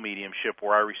mental mediumship,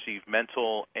 where I receive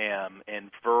mental and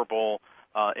verbal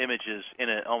images in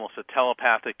almost a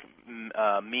telepathic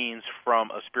means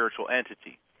from a spiritual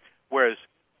entity. Whereas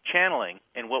channeling,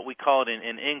 and what we call it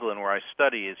in England, where I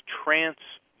study, is trance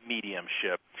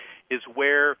mediumship, is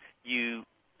where you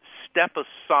step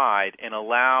aside and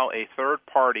allow a third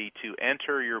party to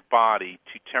enter your body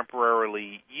to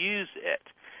temporarily use it.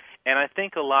 And I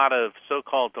think a lot of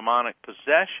so-called demonic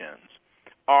possessions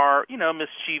are,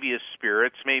 mischievous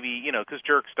spirits, maybe, because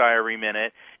jerks die every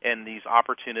minute, and these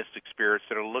opportunistic spirits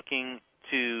that are looking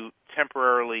to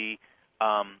temporarily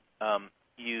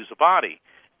use a body.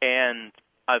 And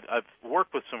I've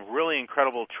worked with some really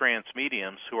incredible trance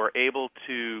mediums who are able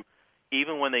to,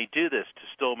 even when they do this, to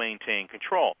still maintain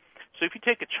control. So if you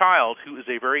take a child who is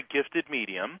a very gifted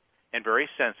medium, and very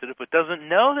sensitive, but doesn't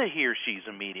know that he or she's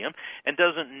a medium and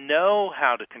doesn't know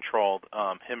how to control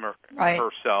him or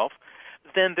herself,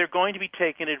 then they're going to be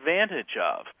taken advantage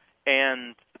of.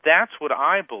 And that's what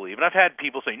I believe. And I've had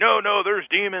people say, no, there's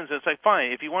demons. And it's like,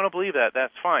 fine, if you want to believe that,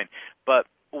 that's fine. But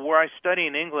where I study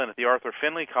in England at the Arthur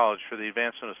Findlay College for the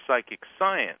Advancement of Psychic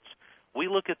Science, we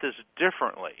look at this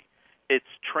differently. It's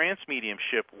trance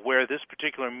mediumship where this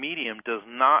particular medium does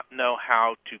not know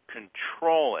how to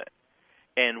control it.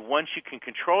 And once you can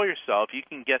control yourself, you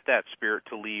can get that spirit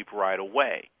to leave right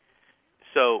away.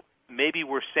 So maybe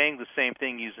we're saying the same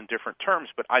thing using different terms,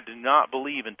 but I do not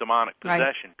believe in demonic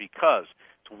possession because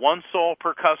it's one soul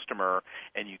per customer,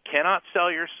 and you cannot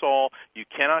sell your soul. You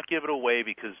cannot give it away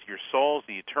because your soul is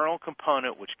the eternal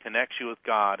component which connects you with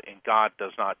God, and God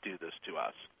does not do this to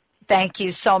us. Thank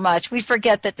you so much. We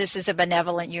forget that this is a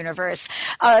benevolent universe.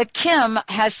 Kim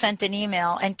has sent an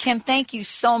email, and Kim, thank you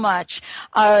so much.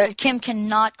 Kim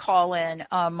cannot call in,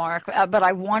 Mark, but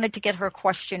I wanted to get her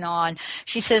question on.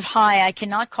 She says, "Hi, I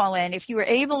cannot call in. If you were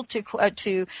able to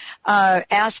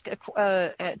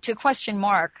question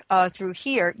Mark through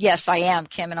here, yes, I am,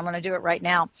 Kim, and I'm going to do it right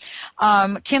now."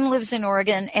 Kim lives in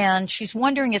Oregon, and she's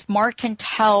wondering if Mark can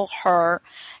tell her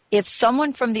if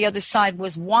someone from the other side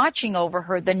was watching over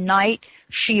her the night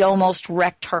she almost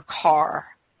wrecked her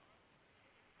car.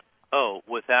 Oh,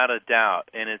 without a doubt.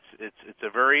 And it's a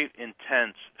very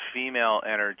intense female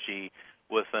energy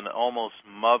with an almost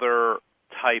mother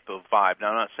type of vibe. Now,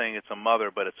 I'm not saying it's a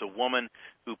mother, but it's a woman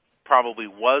who probably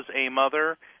was a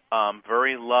mother,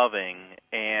 very loving.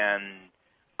 And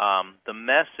the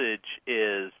message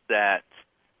is that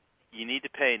you need to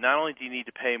pay, not only do you need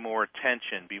to pay more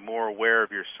attention, be more aware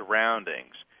of your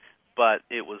surroundings, but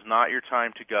it was not your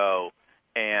time to go,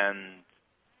 and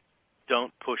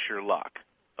don't push your luck,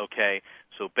 okay?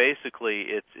 So basically,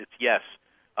 it's yes,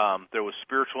 there was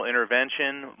spiritual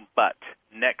intervention, but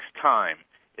next time,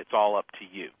 it's all up to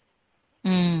you.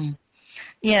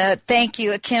 Yeah, thank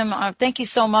you, Kim. Thank you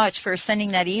so much for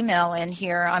sending that email in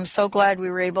here. I'm so glad we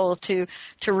were able to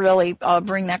really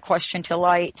bring that question to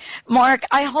light. Mark,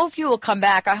 I hope you will come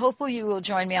back. I hope you will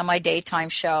join me on my daytime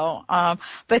show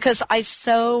because I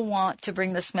so want to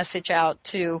bring this message out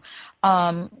to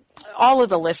all of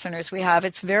the listeners we have.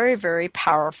 It's very, very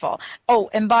powerful. Oh,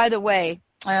 and by the way,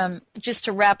 just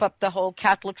to wrap up the whole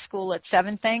Catholic school at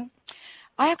 7 thing,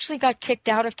 I actually got kicked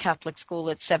out of Catholic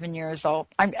school at 7 years old.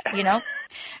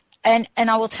 And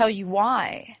I will tell you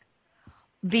why.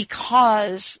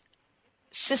 Because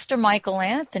Sister Michael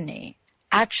Anthony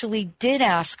actually did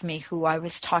ask me who I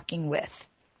was talking with.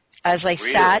 As I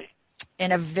sat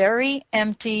in a very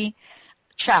empty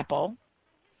chapel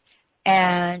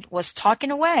and was talking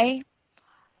away,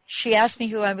 she asked me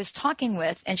who I was talking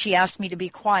with, and she asked me to be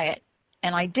quiet,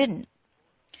 and I didn't.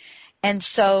 And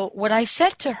so what I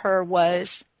said to her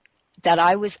was that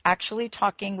I was actually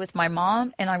talking with my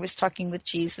mom and I was talking with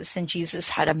Jesus, and Jesus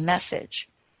had a message.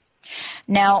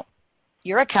 Now,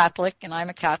 you're a Catholic and I'm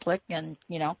a Catholic, and,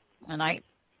 and I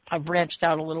branched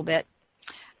out a little bit.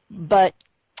 But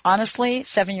honestly,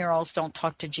 7-year-olds don't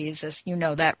talk to Jesus. You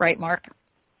know that, right, Mark?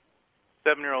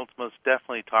 7-year-olds most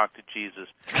definitely talk to Jesus.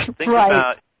 Think right.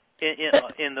 about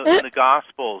in the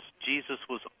Gospels, Jesus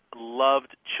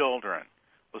loved children.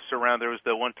 Was surrounded. There was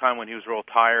the one time when he was real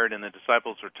tired, and the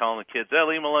disciples were telling the kids,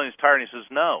 "Leave him alone. He's tired." And he says,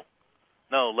 "No,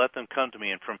 let them come to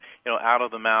me." And from out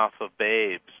of the mouth of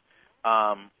babes,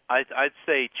 I'd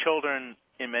say children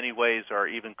in many ways are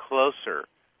even closer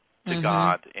to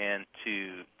God and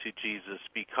to Jesus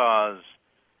because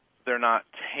they're not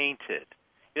tainted.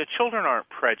 Children aren't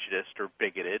prejudiced or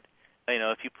bigoted.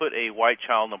 If you put a white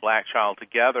child and a black child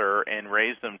together and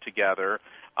raise them together,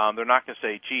 they're not going to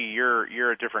say, "Gee,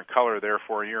 you're a different color,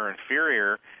 therefore you're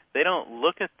inferior." They don't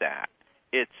look at that.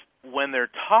 It's when they're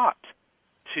taught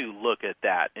to look at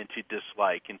that and to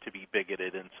dislike and to be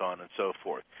bigoted and so on and so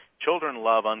forth. Children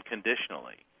love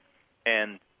unconditionally,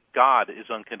 and God is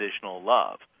unconditional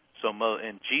love.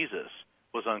 And Jesus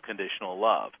was unconditional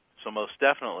love. So most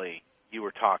definitely, you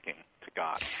were talking to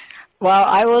God. Well,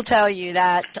 I will tell you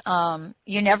that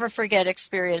you never forget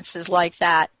experiences like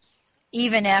that,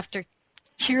 even after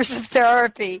years of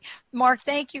therapy. Mark,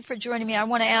 thank you for joining me. I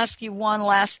want to ask you one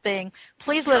last thing.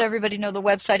 Please let everybody know the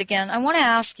website again. I want to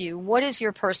ask you, what is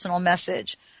your personal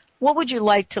message? What would you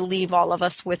like to leave all of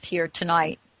us with here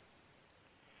tonight?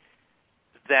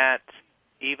 That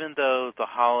even though the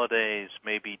holidays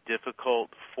may be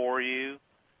difficult for you,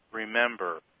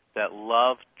 remember that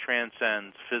love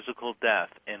transcends physical death,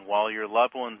 and while your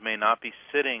loved one may not be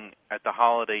sitting at the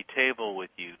holiday table with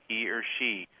you, he or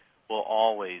she will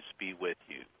always be with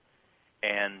you.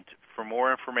 And for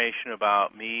more information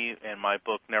about me and my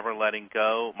book, Never Letting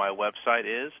Go, my website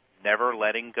is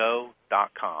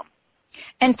neverlettinggo.com.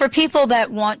 And for people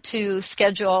that want to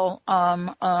schedule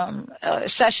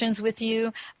sessions with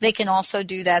you, they can also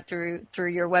do that through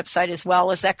your website as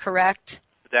well. Is that correct?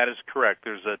 That is correct.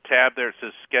 There's a tab there that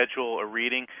says schedule a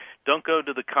reading. Don't go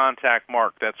to the contact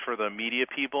mark. That's for the media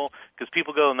people, because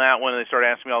people go in that one and they start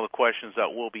asking me all the questions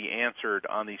that will be answered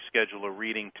on the schedule a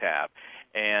reading tab.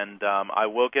 And I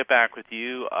will get back with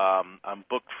you. I'm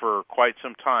booked for quite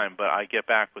some time, but I get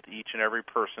back with each and every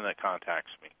person that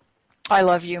contacts me. I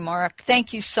love you, Mark.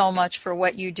 Thank you so much for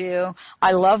what you do.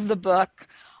 I love the book.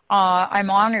 I'm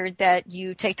honored that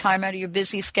you take time out of your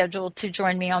busy schedule to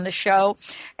join me on the show.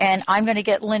 And I'm going to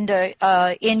get Linda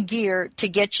in gear to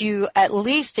get you, at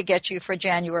least to get you for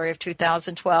January of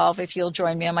 2012. If you'll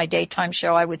join me on my daytime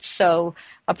show, I would so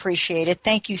appreciate it.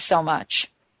 Thank you so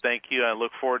much. Thank you. I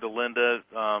look forward to Linda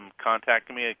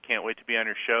contacting me. I can't wait to be on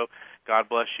your show. God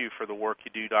bless you for the work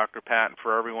you do, Dr. Pat, and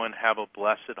for everyone, have a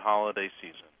blessed holiday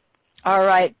season. All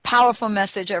right. Powerful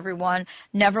message, everyone.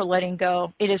 Never letting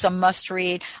go. It is a must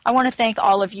read. I want to thank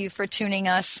all of you for tuning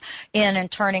us in and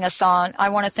turning us on. I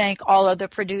want to thank all of the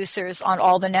producers on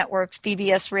all the networks,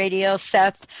 BBS Radio,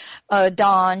 Seth,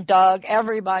 Don, Doug,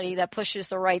 everybody that pushes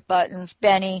the right buttons,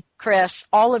 Benny, Chris,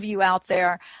 all of you out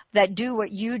there that do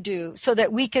what you do so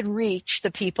that we could reach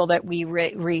the people that we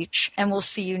reach. And we'll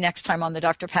see you next time on the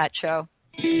Dr. Pat Show.